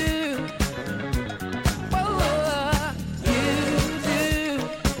do what you do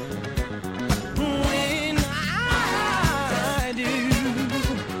when I do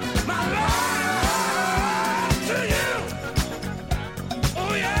my love to you?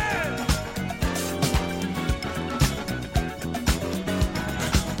 Oh yeah.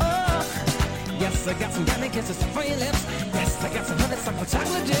 Oh, yes, I got some candy kisses for your lips. Yes, I got some honeysuckle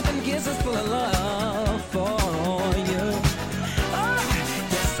chocolate dip and kisses full of love for you. Oh,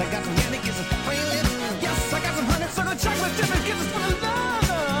 yes, I got some candy kisses for your lips. Yes, I got some honeysuckle chocolate dip and kisses full of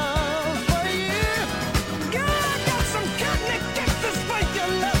love for you. Girl, I got some candy kisses for your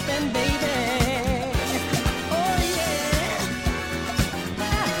loving, baby. Oh yeah.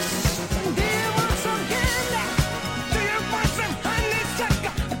 Do you want some candy? Do you want some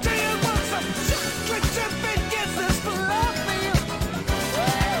honeysuckle? Do you want some chocolate chip and kisses for love for you?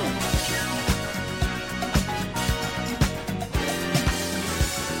 Woo!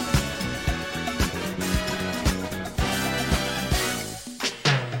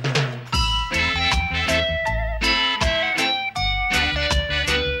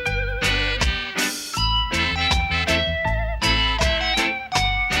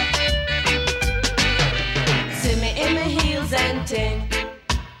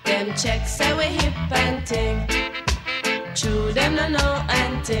 check say we hip and ting. True them no know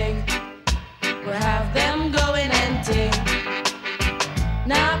and ting. We have them going and ting.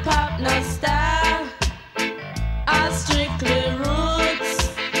 Now pop no style, all strictly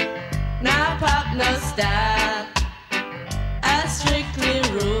roots. Now pop no style, all strictly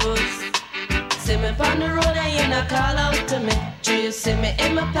roots. See me on the road and you not call out to me. Do you see me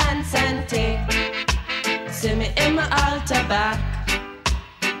in my pants and ting? See me in my altar back.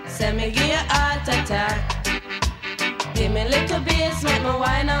 Say me give you heart attack. Give me little bass, make me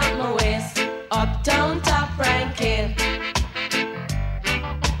wind up my waist. Uptown top ranking.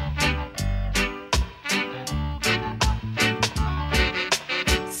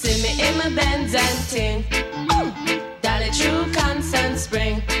 See me in my Benz and ting. Dolly true Constant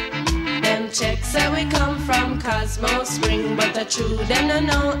Spring. Them checks say we come from Cosmo Spring, but the true them no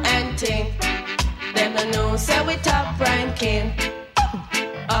know and ting. Them no know say we top ranking.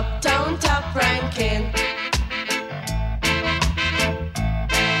 Uptown top ranking.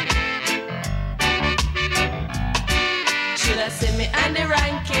 Should I see me and the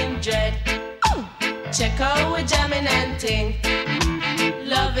ranking dread? Check out we jamming and ting.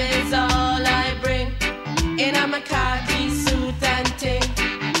 Love is all I bring. In a my khaki suit and ting.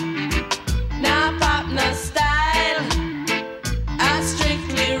 Now pop no style, I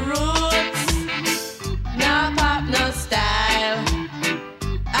strictly roots. Now pop no style,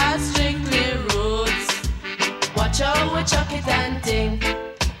 I strictly roots. Watch how we chuck it and ting.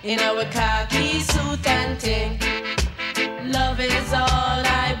 In our khaki suit and ting. Love is all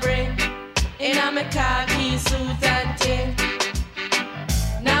I bring. In a my khaki suit and ting.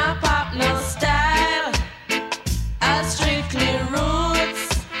 Now pop no style, I strictly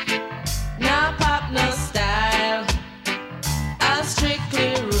roots. Now pop no style, I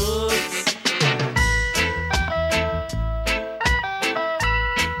strictly roots.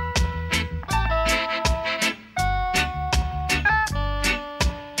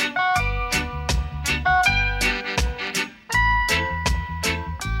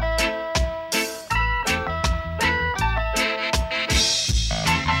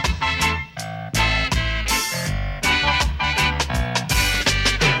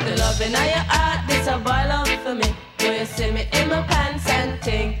 The love in your heart, this a boil up for me. When you see me in my pants and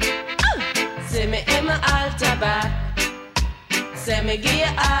ting. See me in my altar back. Say me give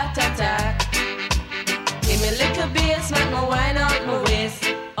you heart attack. Give me little bass, make me wind out my waist.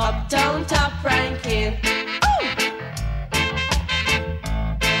 Uptown top ranking.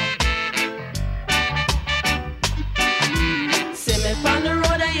 See me on the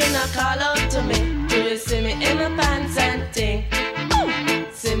road and you not call out to me. Do you see me in my pants and ting?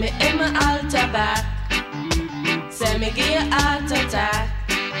 See me in my altar back. Say me give you heart attack.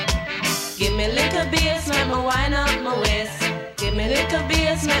 Give me little bass, make me wind up my waist. Give me little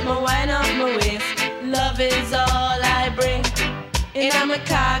bass, make me wind up my waist. Love is all I bring. In a my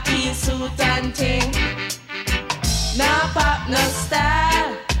khaki suit and ting. Now pop no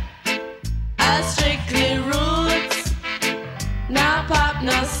style, I strictly roots. Now pop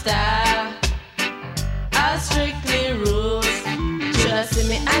no style, I strictly roots. Just see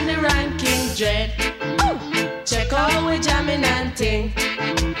me and the ranking dread. Check out we jamming and ting.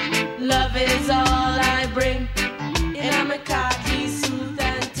 Love is all I bring. In a my khaki suit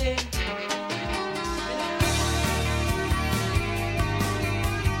and ting.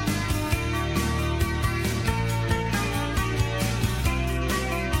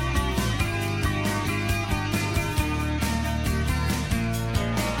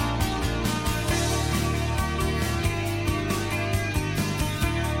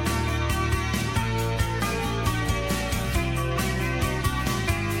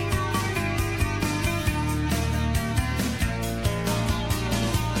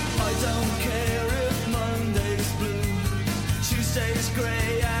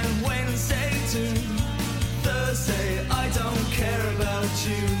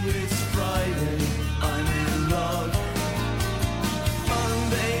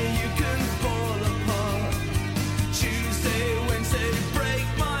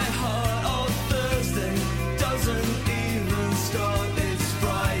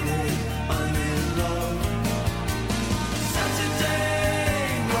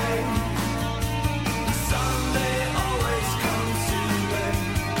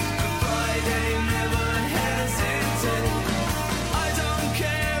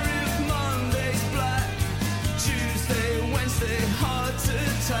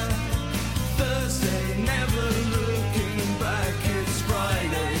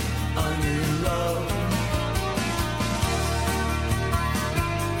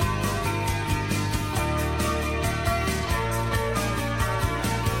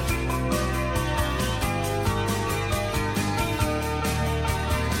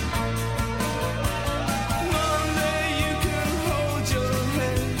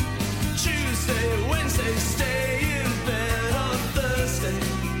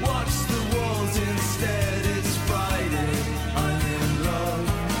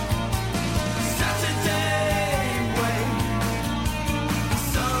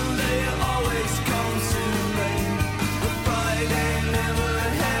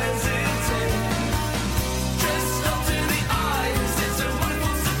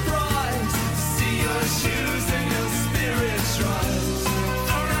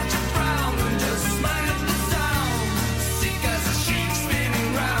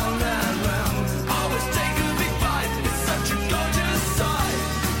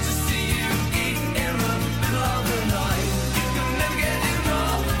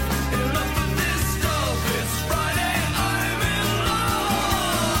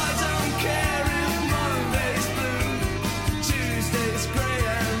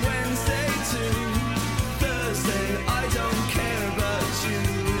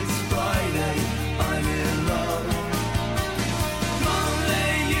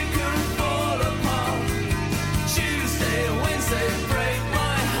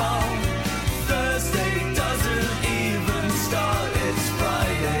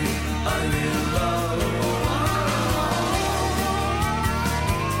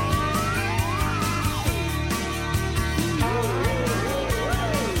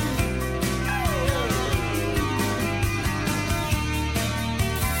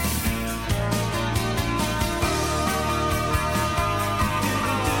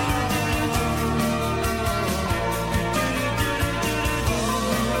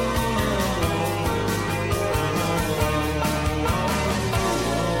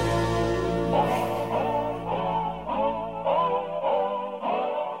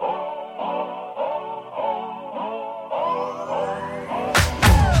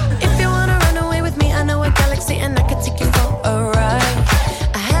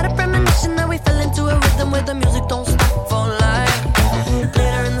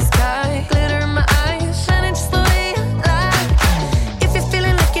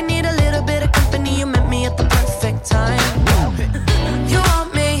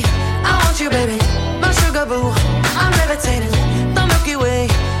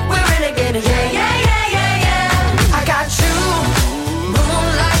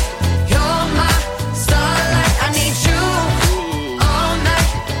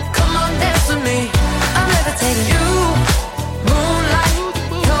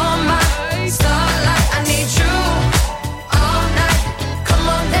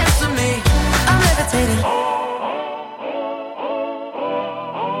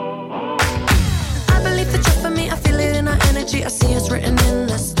 energy, I see it's written in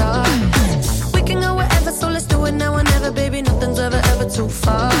the stars. We can go wherever, so let's do it now or never, baby. Nothing's ever too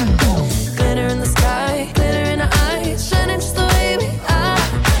far. Glitter in the sky, glitter in our eyes, shining just the way we are.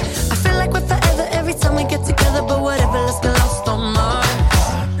 I feel like we're forever every time we get together, but whatever, let's get lost on Mars.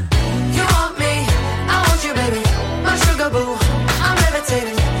 You want me, I want you, baby. My sugar boo, I'm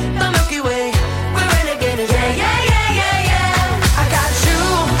levitating. The Milky Way, we're renegading. Yeah, yeah, yeah, yeah, yeah. I got you,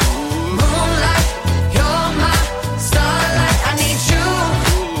 moonlight. You're my starlight. I need you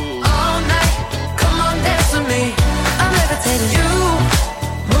all night. Come on, dance with me. I'm levitating. You,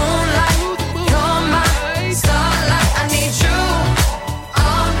 moonlight. You're my starlight. I need you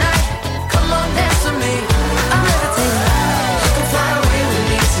all night. Come on, dance with me. I'm levitating. You can fly away with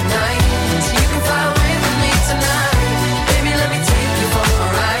me tonight. You can fly away with me tonight. Baby, let me take you for a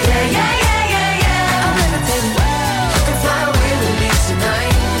ride. Yeah, yeah, yeah, yeah, yeah. I'm levitating. You can fly away with me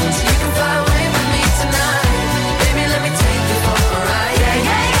tonight. You can fly away with me tonight. Baby, let me take you for a ride. Yeah,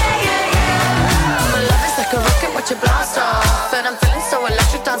 yeah, yeah, yeah, yeah. My love is like a rocket, watch it blast off. And I'm feeling so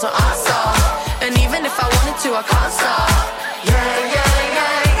electric, dance on our off. And even if I wanted to, I can't stop. Yeah, yeah, yeah,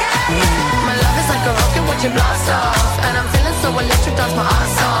 yeah, yeah. My love is like a rocket, watch it blast off. And I'm feeling so electric, dance my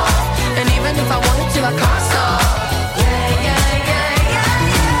ass off. And even if I wanted to, I can't stop. Yeah, yeah, yeah, yeah,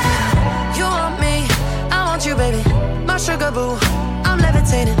 yeah. You want me, I want you, baby. My sugar boo, I'm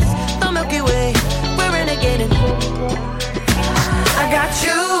levitating. The Milky Way, we're renegading. I got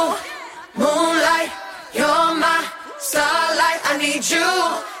you, moonlight. You're my starlight. I need you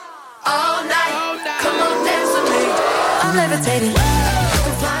all night. Come on, dance with me. I'm levitating. You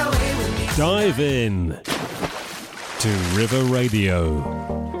can fly away with me. Dive in to River Radio.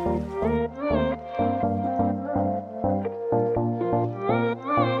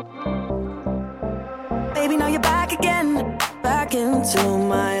 Baby, now you're back again, back into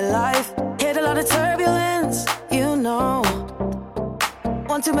my life. Hit a lot of turbulence, you know.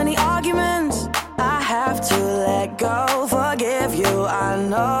 One too many arguments, I have to let go. Forgive you, I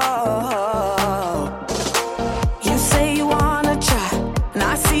know. You say you wanna try, and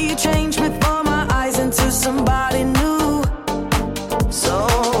I see you change before my eyes into somebody new. So,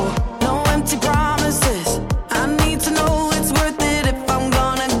 no empty promises. I need to know it's worth it if I'm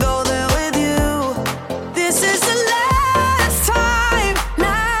gonna go there with you. This is the last time,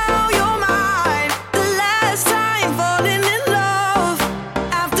 now you're mine. The last time falling in love.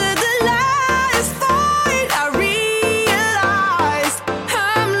 After the last fight, I realized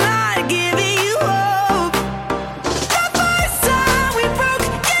I'm not giving you hope. The first time we broke,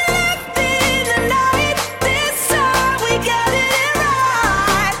 you left in the night. This time we got it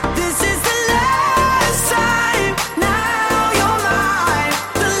right. This is the last time, now you're mine.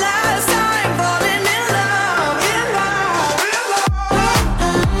 The last time falling in love, in love, in love.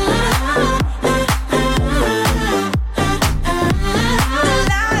 The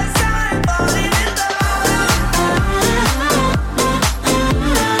last time falling in love.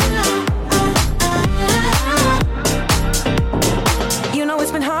 You know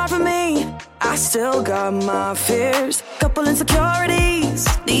it's been hard for me. I still got my fears, couple insecurities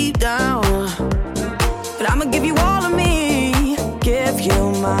deep down. But I'ma give you all of me, give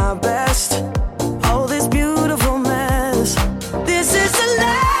you my best. Oh, this beautiful mess. This is the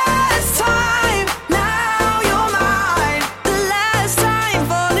last time, now you're mine. The last time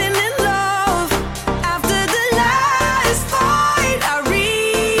falling in love. After the last fight, I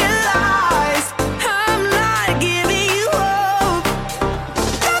realized I'm not giving you hope.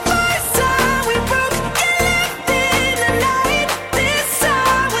 The first time we broke, you left in the night. This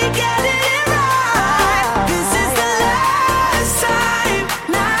time we got it right. This is the last time,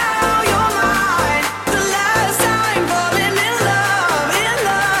 now you're mine.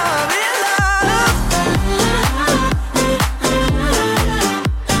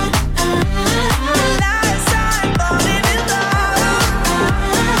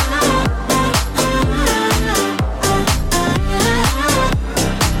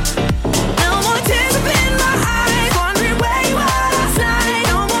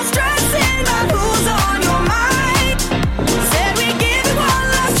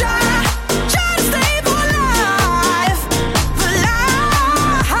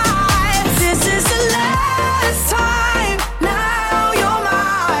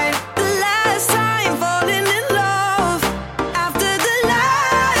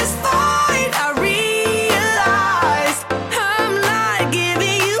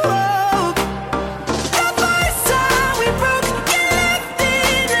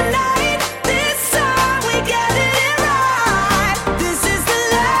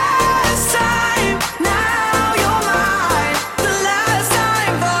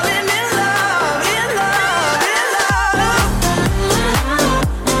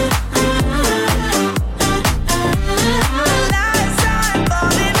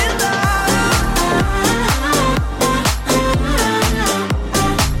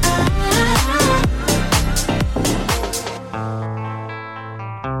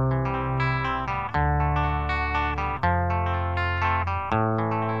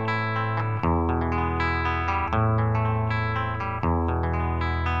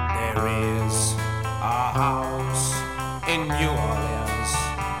 There is a house in New Orleans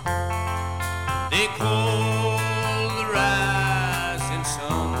they call the rising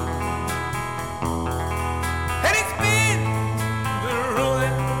sun, and it's been the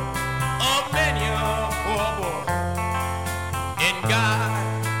ruin of many a poor boy. In God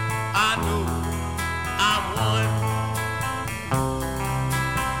I know I'm one.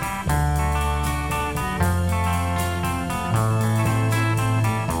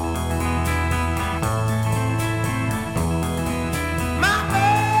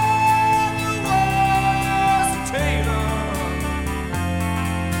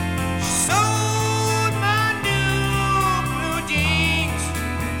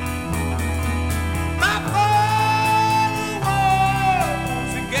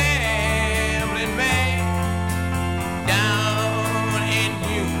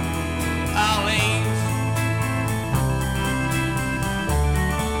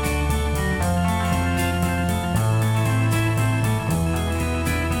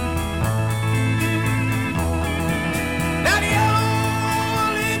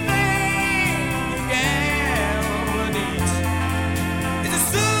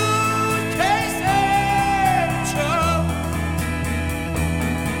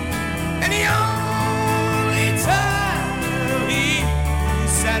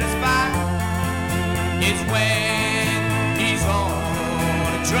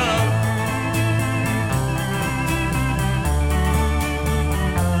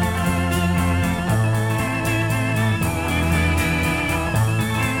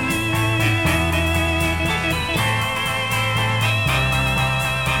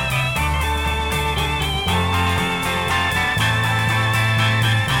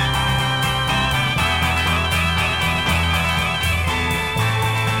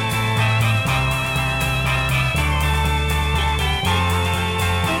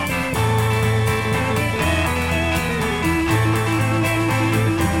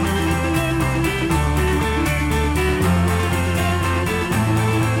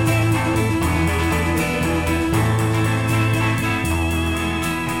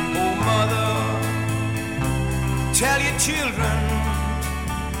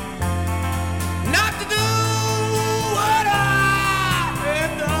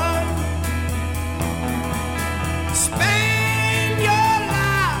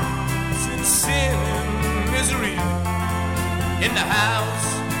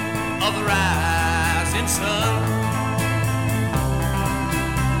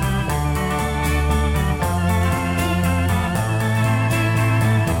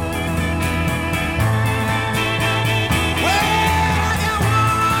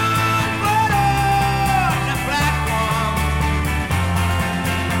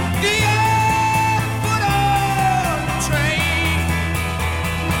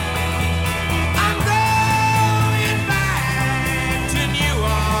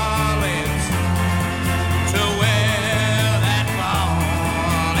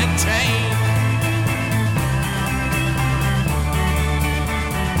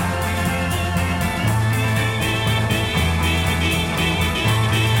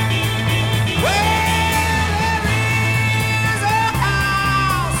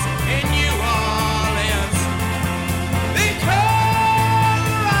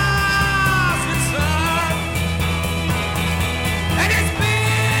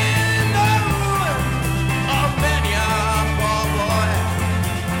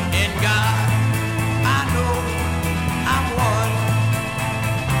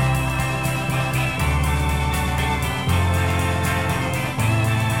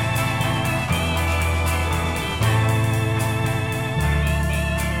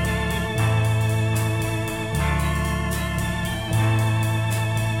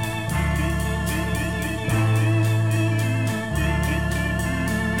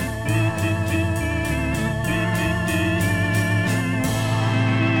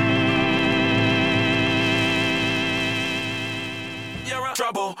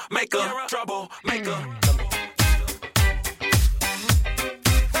 Troublemaker.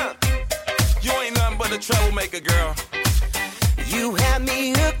 You ain't nothing but a troublemaker, girl. You had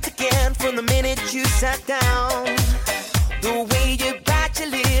me hooked again from the minute you sat down. The way you bite your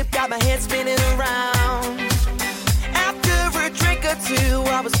lip got my head spinning around. After a drink or two,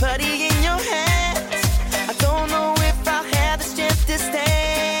 I was putty in your hands. I don't know if I'll have the strength to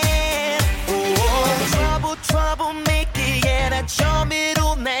stand. Oh, troublemaker, yeah, that's your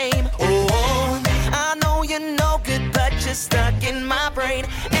middle name. Oh, I know you're no good, but you're stuck in my brain.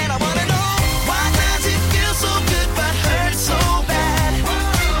 And I wanna know, why does it feel so good but hurt so bad?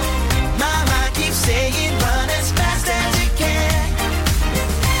 My mind keeps saying run as fast as you can.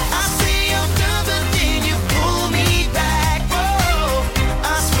 I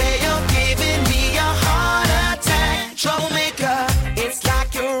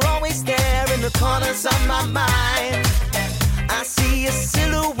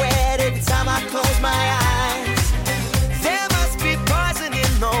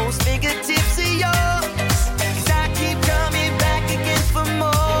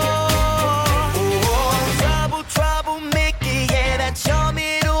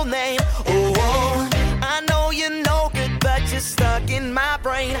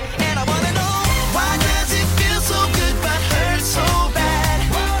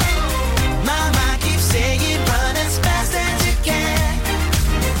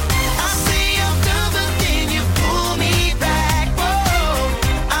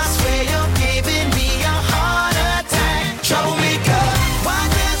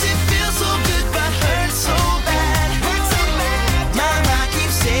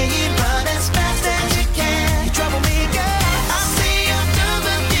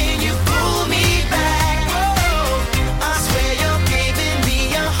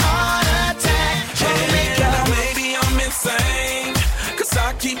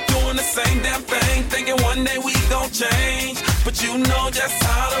doing the same damn thing, thinking one day we gon' change. But you know just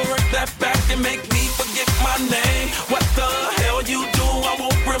how to work that back and make me forget my name. What the hell you do, I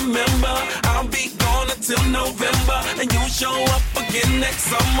won't remember. I'll be gone until November, and you show up again next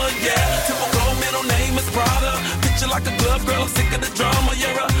summer, yeah. Typical middle name is Prada. Picture like a glove, girl, I'm sick of the drama.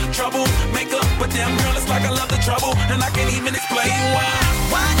 You're a troublemaker, but damn girl, it's like I love the trouble, and I can't even explain why.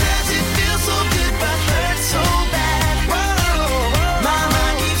 Why does it feel so good but hurt so bad? Whoa, my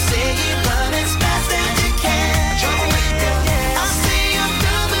mind keeps saying run as fast as you can. Troublemaker, I say I'm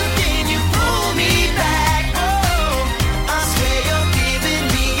done, but then you pull me back. Oh, I swear you're giving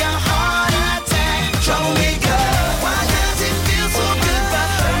me a heart attack. Troublemaker, why does it feel so good but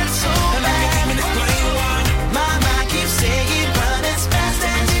hurt so bad? And I can't even explain why. My mind keeps saying run as fast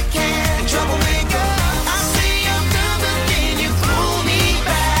as you can. Troublemaker, I say I'm done, but then you pull me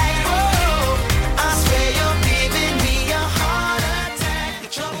back. Oh, I swear you're giving me a heart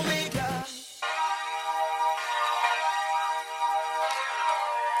attack. Troublemaker.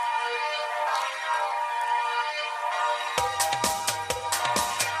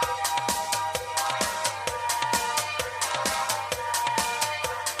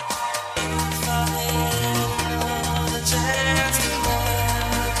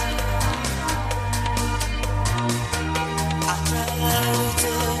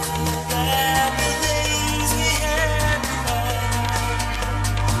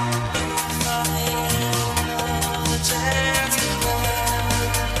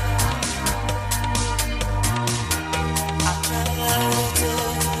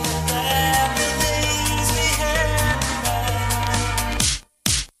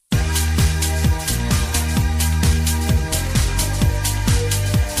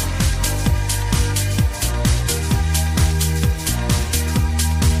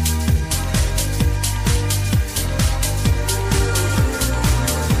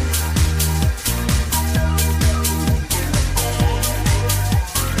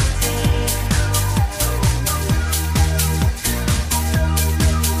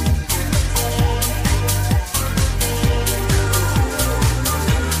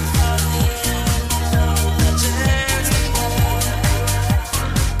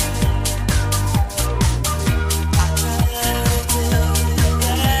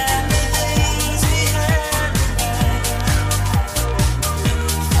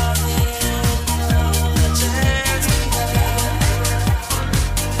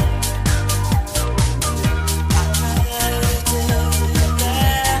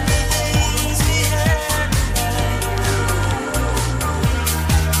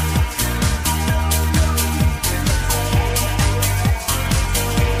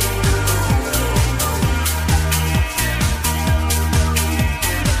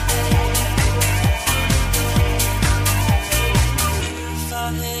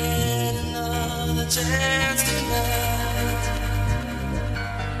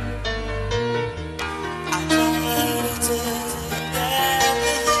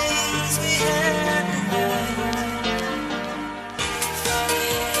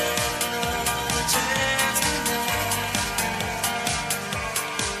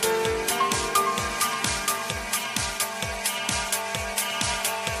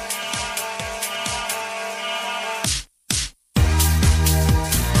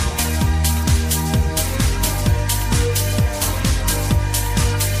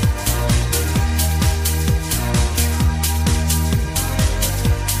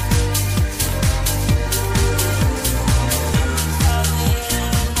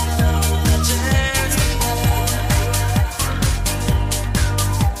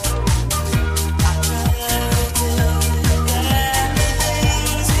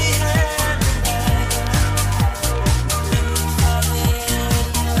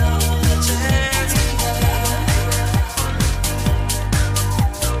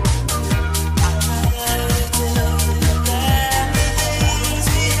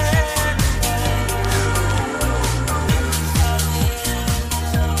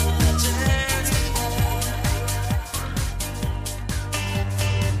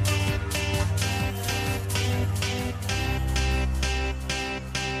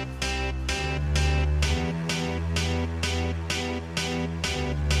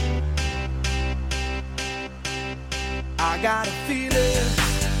 I got a feeling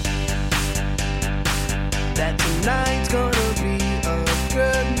that tonight's gonna be a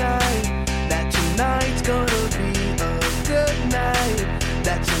good night. That tonight's gonna be a good night.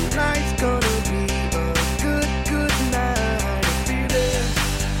 That tonight's gonna be a good night. A feeling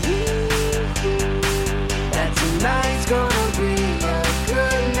that tonight's gonna be a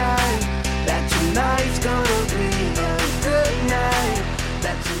good night. That tonight's gonna be a good night.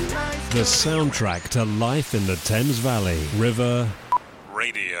 That The soundtrack to life in the Thames Valley. River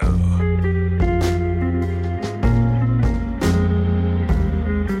Radio.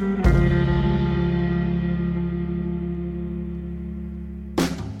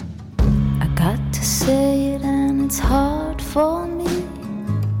 I got to say it and it's hard for me.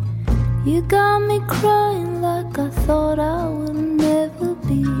 You got me crying like I thought I would never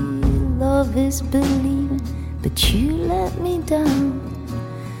be. Love is believing, but you let me down.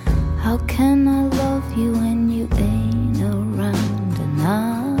 How can I love you when you ain't around? And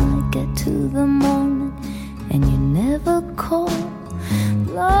I get to the morning and you never call.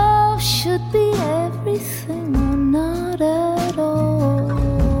 Love should be everything or not at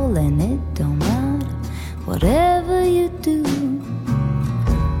all. And it don't matter whatever you do.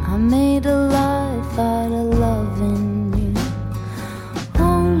 I made a life out of loving you,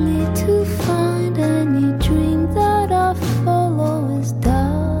 only to find any dream that I follow is dying.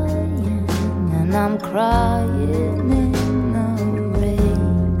 And I'm crying in the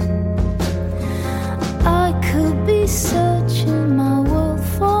rain. I could be searching my world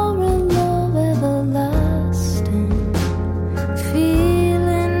for a love everlasting,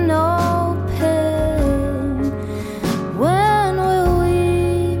 feeling no pain. When will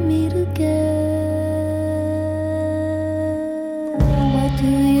we meet again? Why do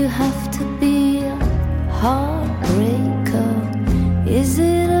you have to be a heartbreaker? Is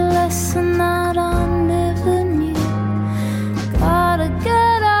it a lesson that I never knew? Gotta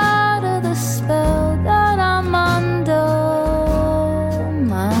get out of the spell that I'm under.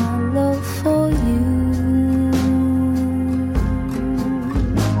 My love for you.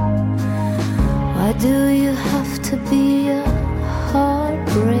 Why do you have to be a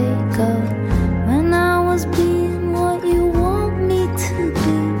heartbreaker when I was being what you want me to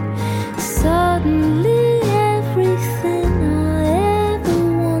be? Suddenly everything I ever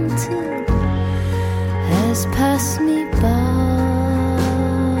wanted has passed me by.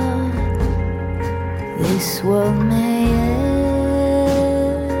 This world may end,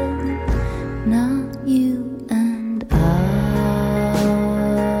 not you and I.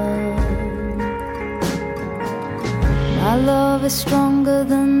 My love is stronger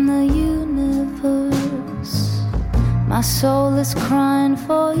than the universe. My soul is crying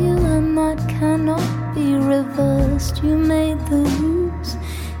for you, and that cannot be reversed. You made the rules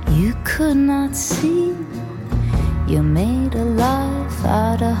you could not see. You made a life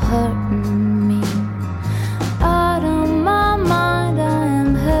out of hurting me. Out of my mind, I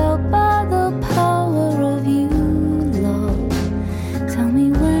am held by the power of you, Lord. Tell me,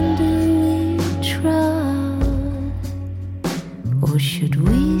 when do we try? Or should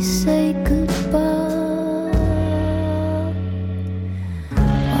we say goodbye?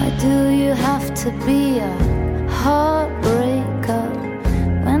 Why do you have to be a heartbreaker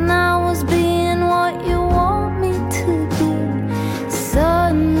when I was being what you want me to be?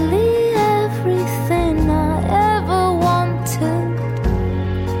 Suddenly everything I ever wanted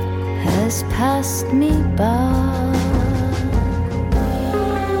has passed me by.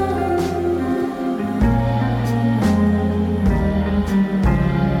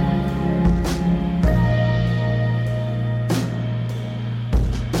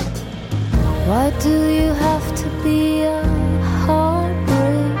 Why do you have to be a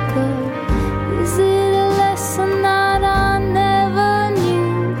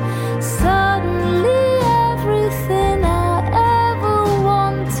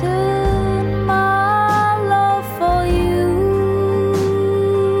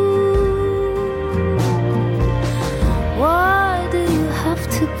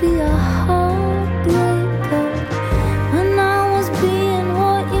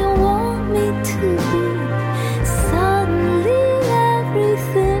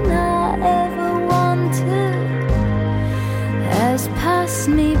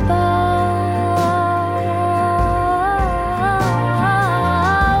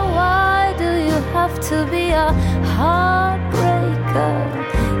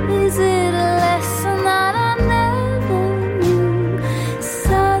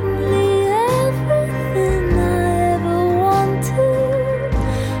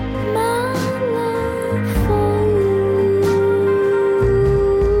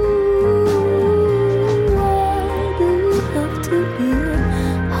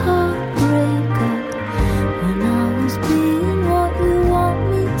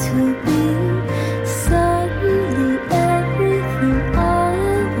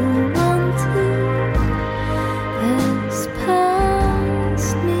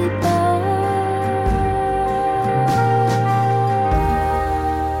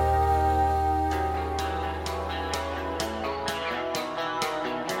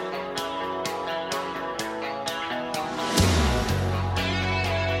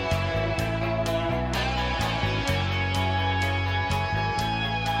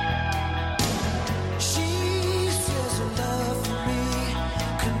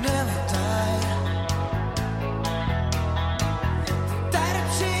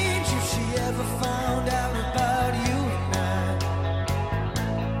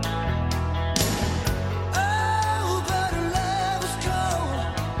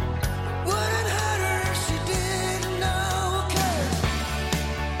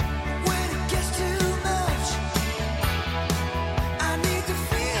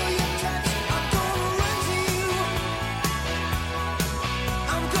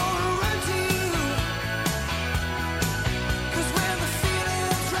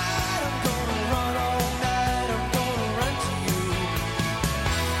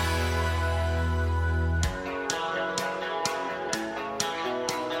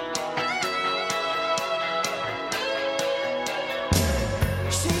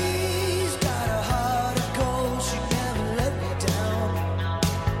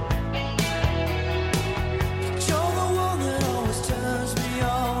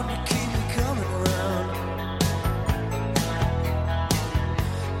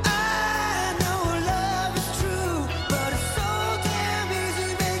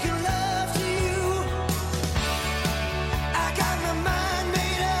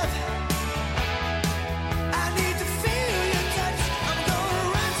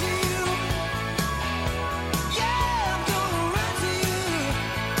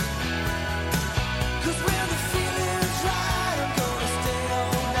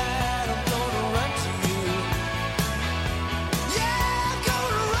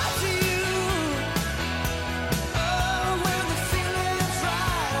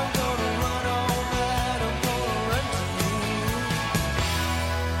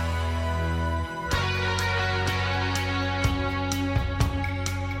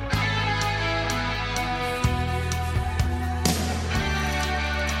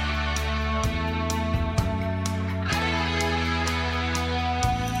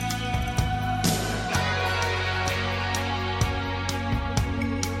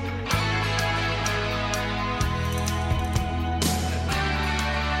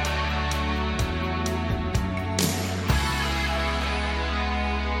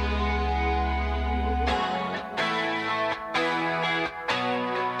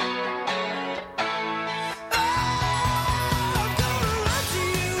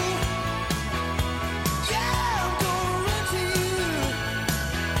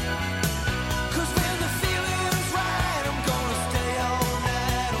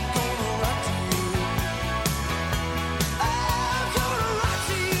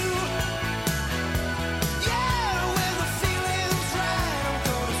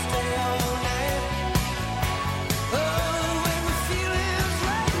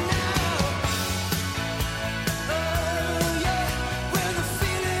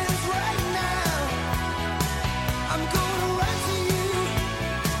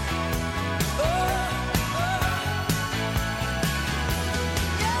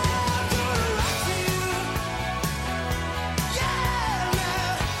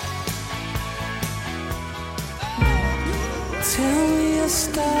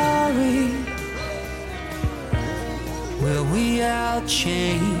story where we all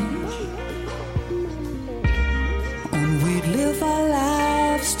change and we'd live our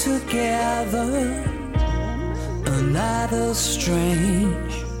lives together, another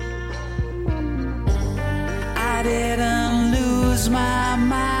strange. I didn't lose my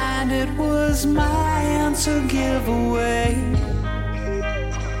mind, it was my answer giveaway.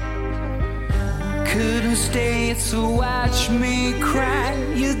 Couldn't stay to watch me cry,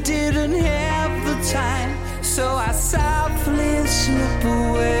 you didn't have the time, so I softly slip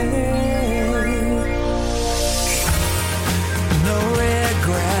away. No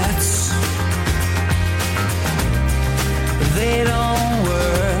regrets, they don't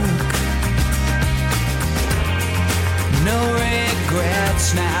work. No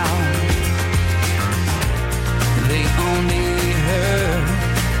regrets now, they only hurt.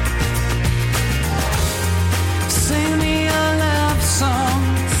 Sing me a love song,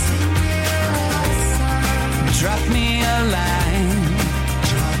 drop me a line.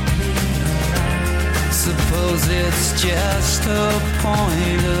 Suppose it's just a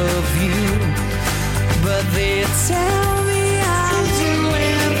point of view, but they tell me I'm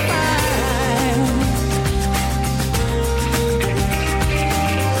doing fine.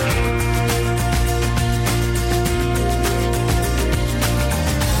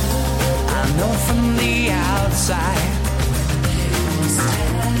 I know from the outside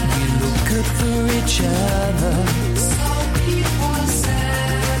we look good for each other.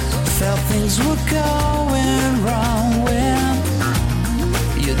 Felt things were going wrong when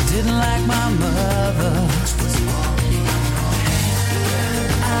you didn't like my mother.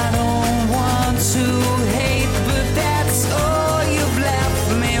 I don't want to hate, but that's all you've left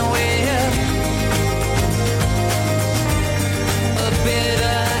me with. A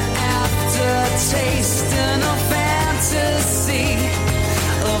bitter aftertaste and a fantasy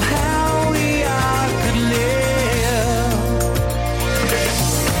of how we all could live.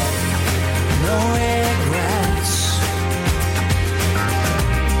 No regrets,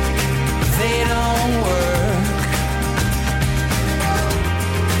 they don't work.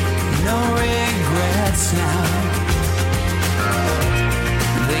 No regrets now,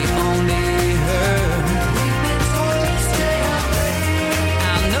 they only hurt.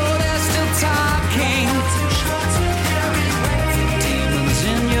 I know they're still talking, demons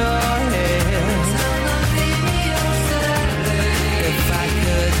in your head. If I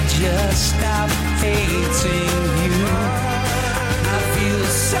could just stop hating you, I feel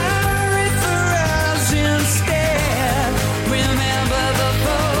sorry for us instead. Remember the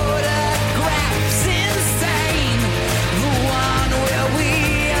photographs insane, the one where we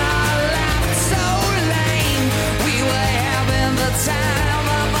all laughed so lame. We were having the time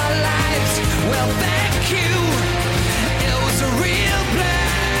of our lives. Well, thank you, it was a real blast.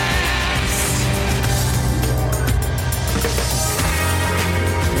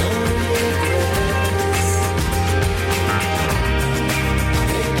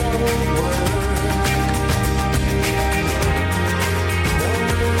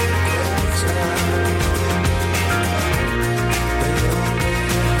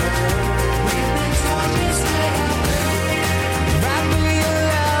 Write me a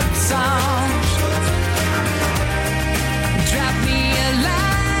love song, drop me a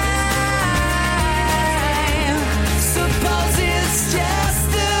line. Suppose it's just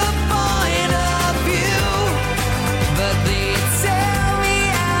a point of view, but they tell me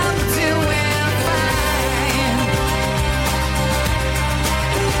I'm doing fine.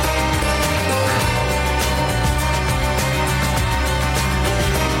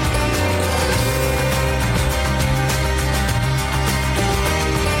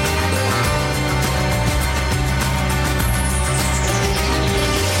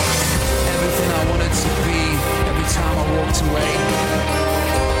 Everything I wanted to be, every time I walked away,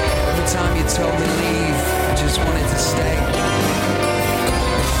 every time you told me leave, I just wanted to stay.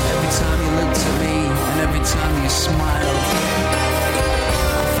 Every time you looked at me, and every time you smiled,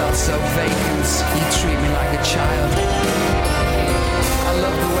 I felt so vacant, you treat me like a child. I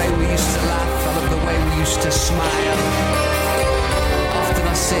love the way we used to laugh, I love the way we used to smile. Often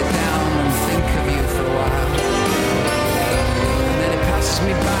I sit down and think of you for a while, and then it passes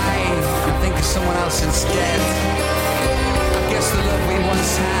me by and think of someone else instead. I guess the love we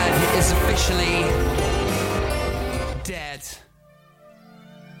once had is officially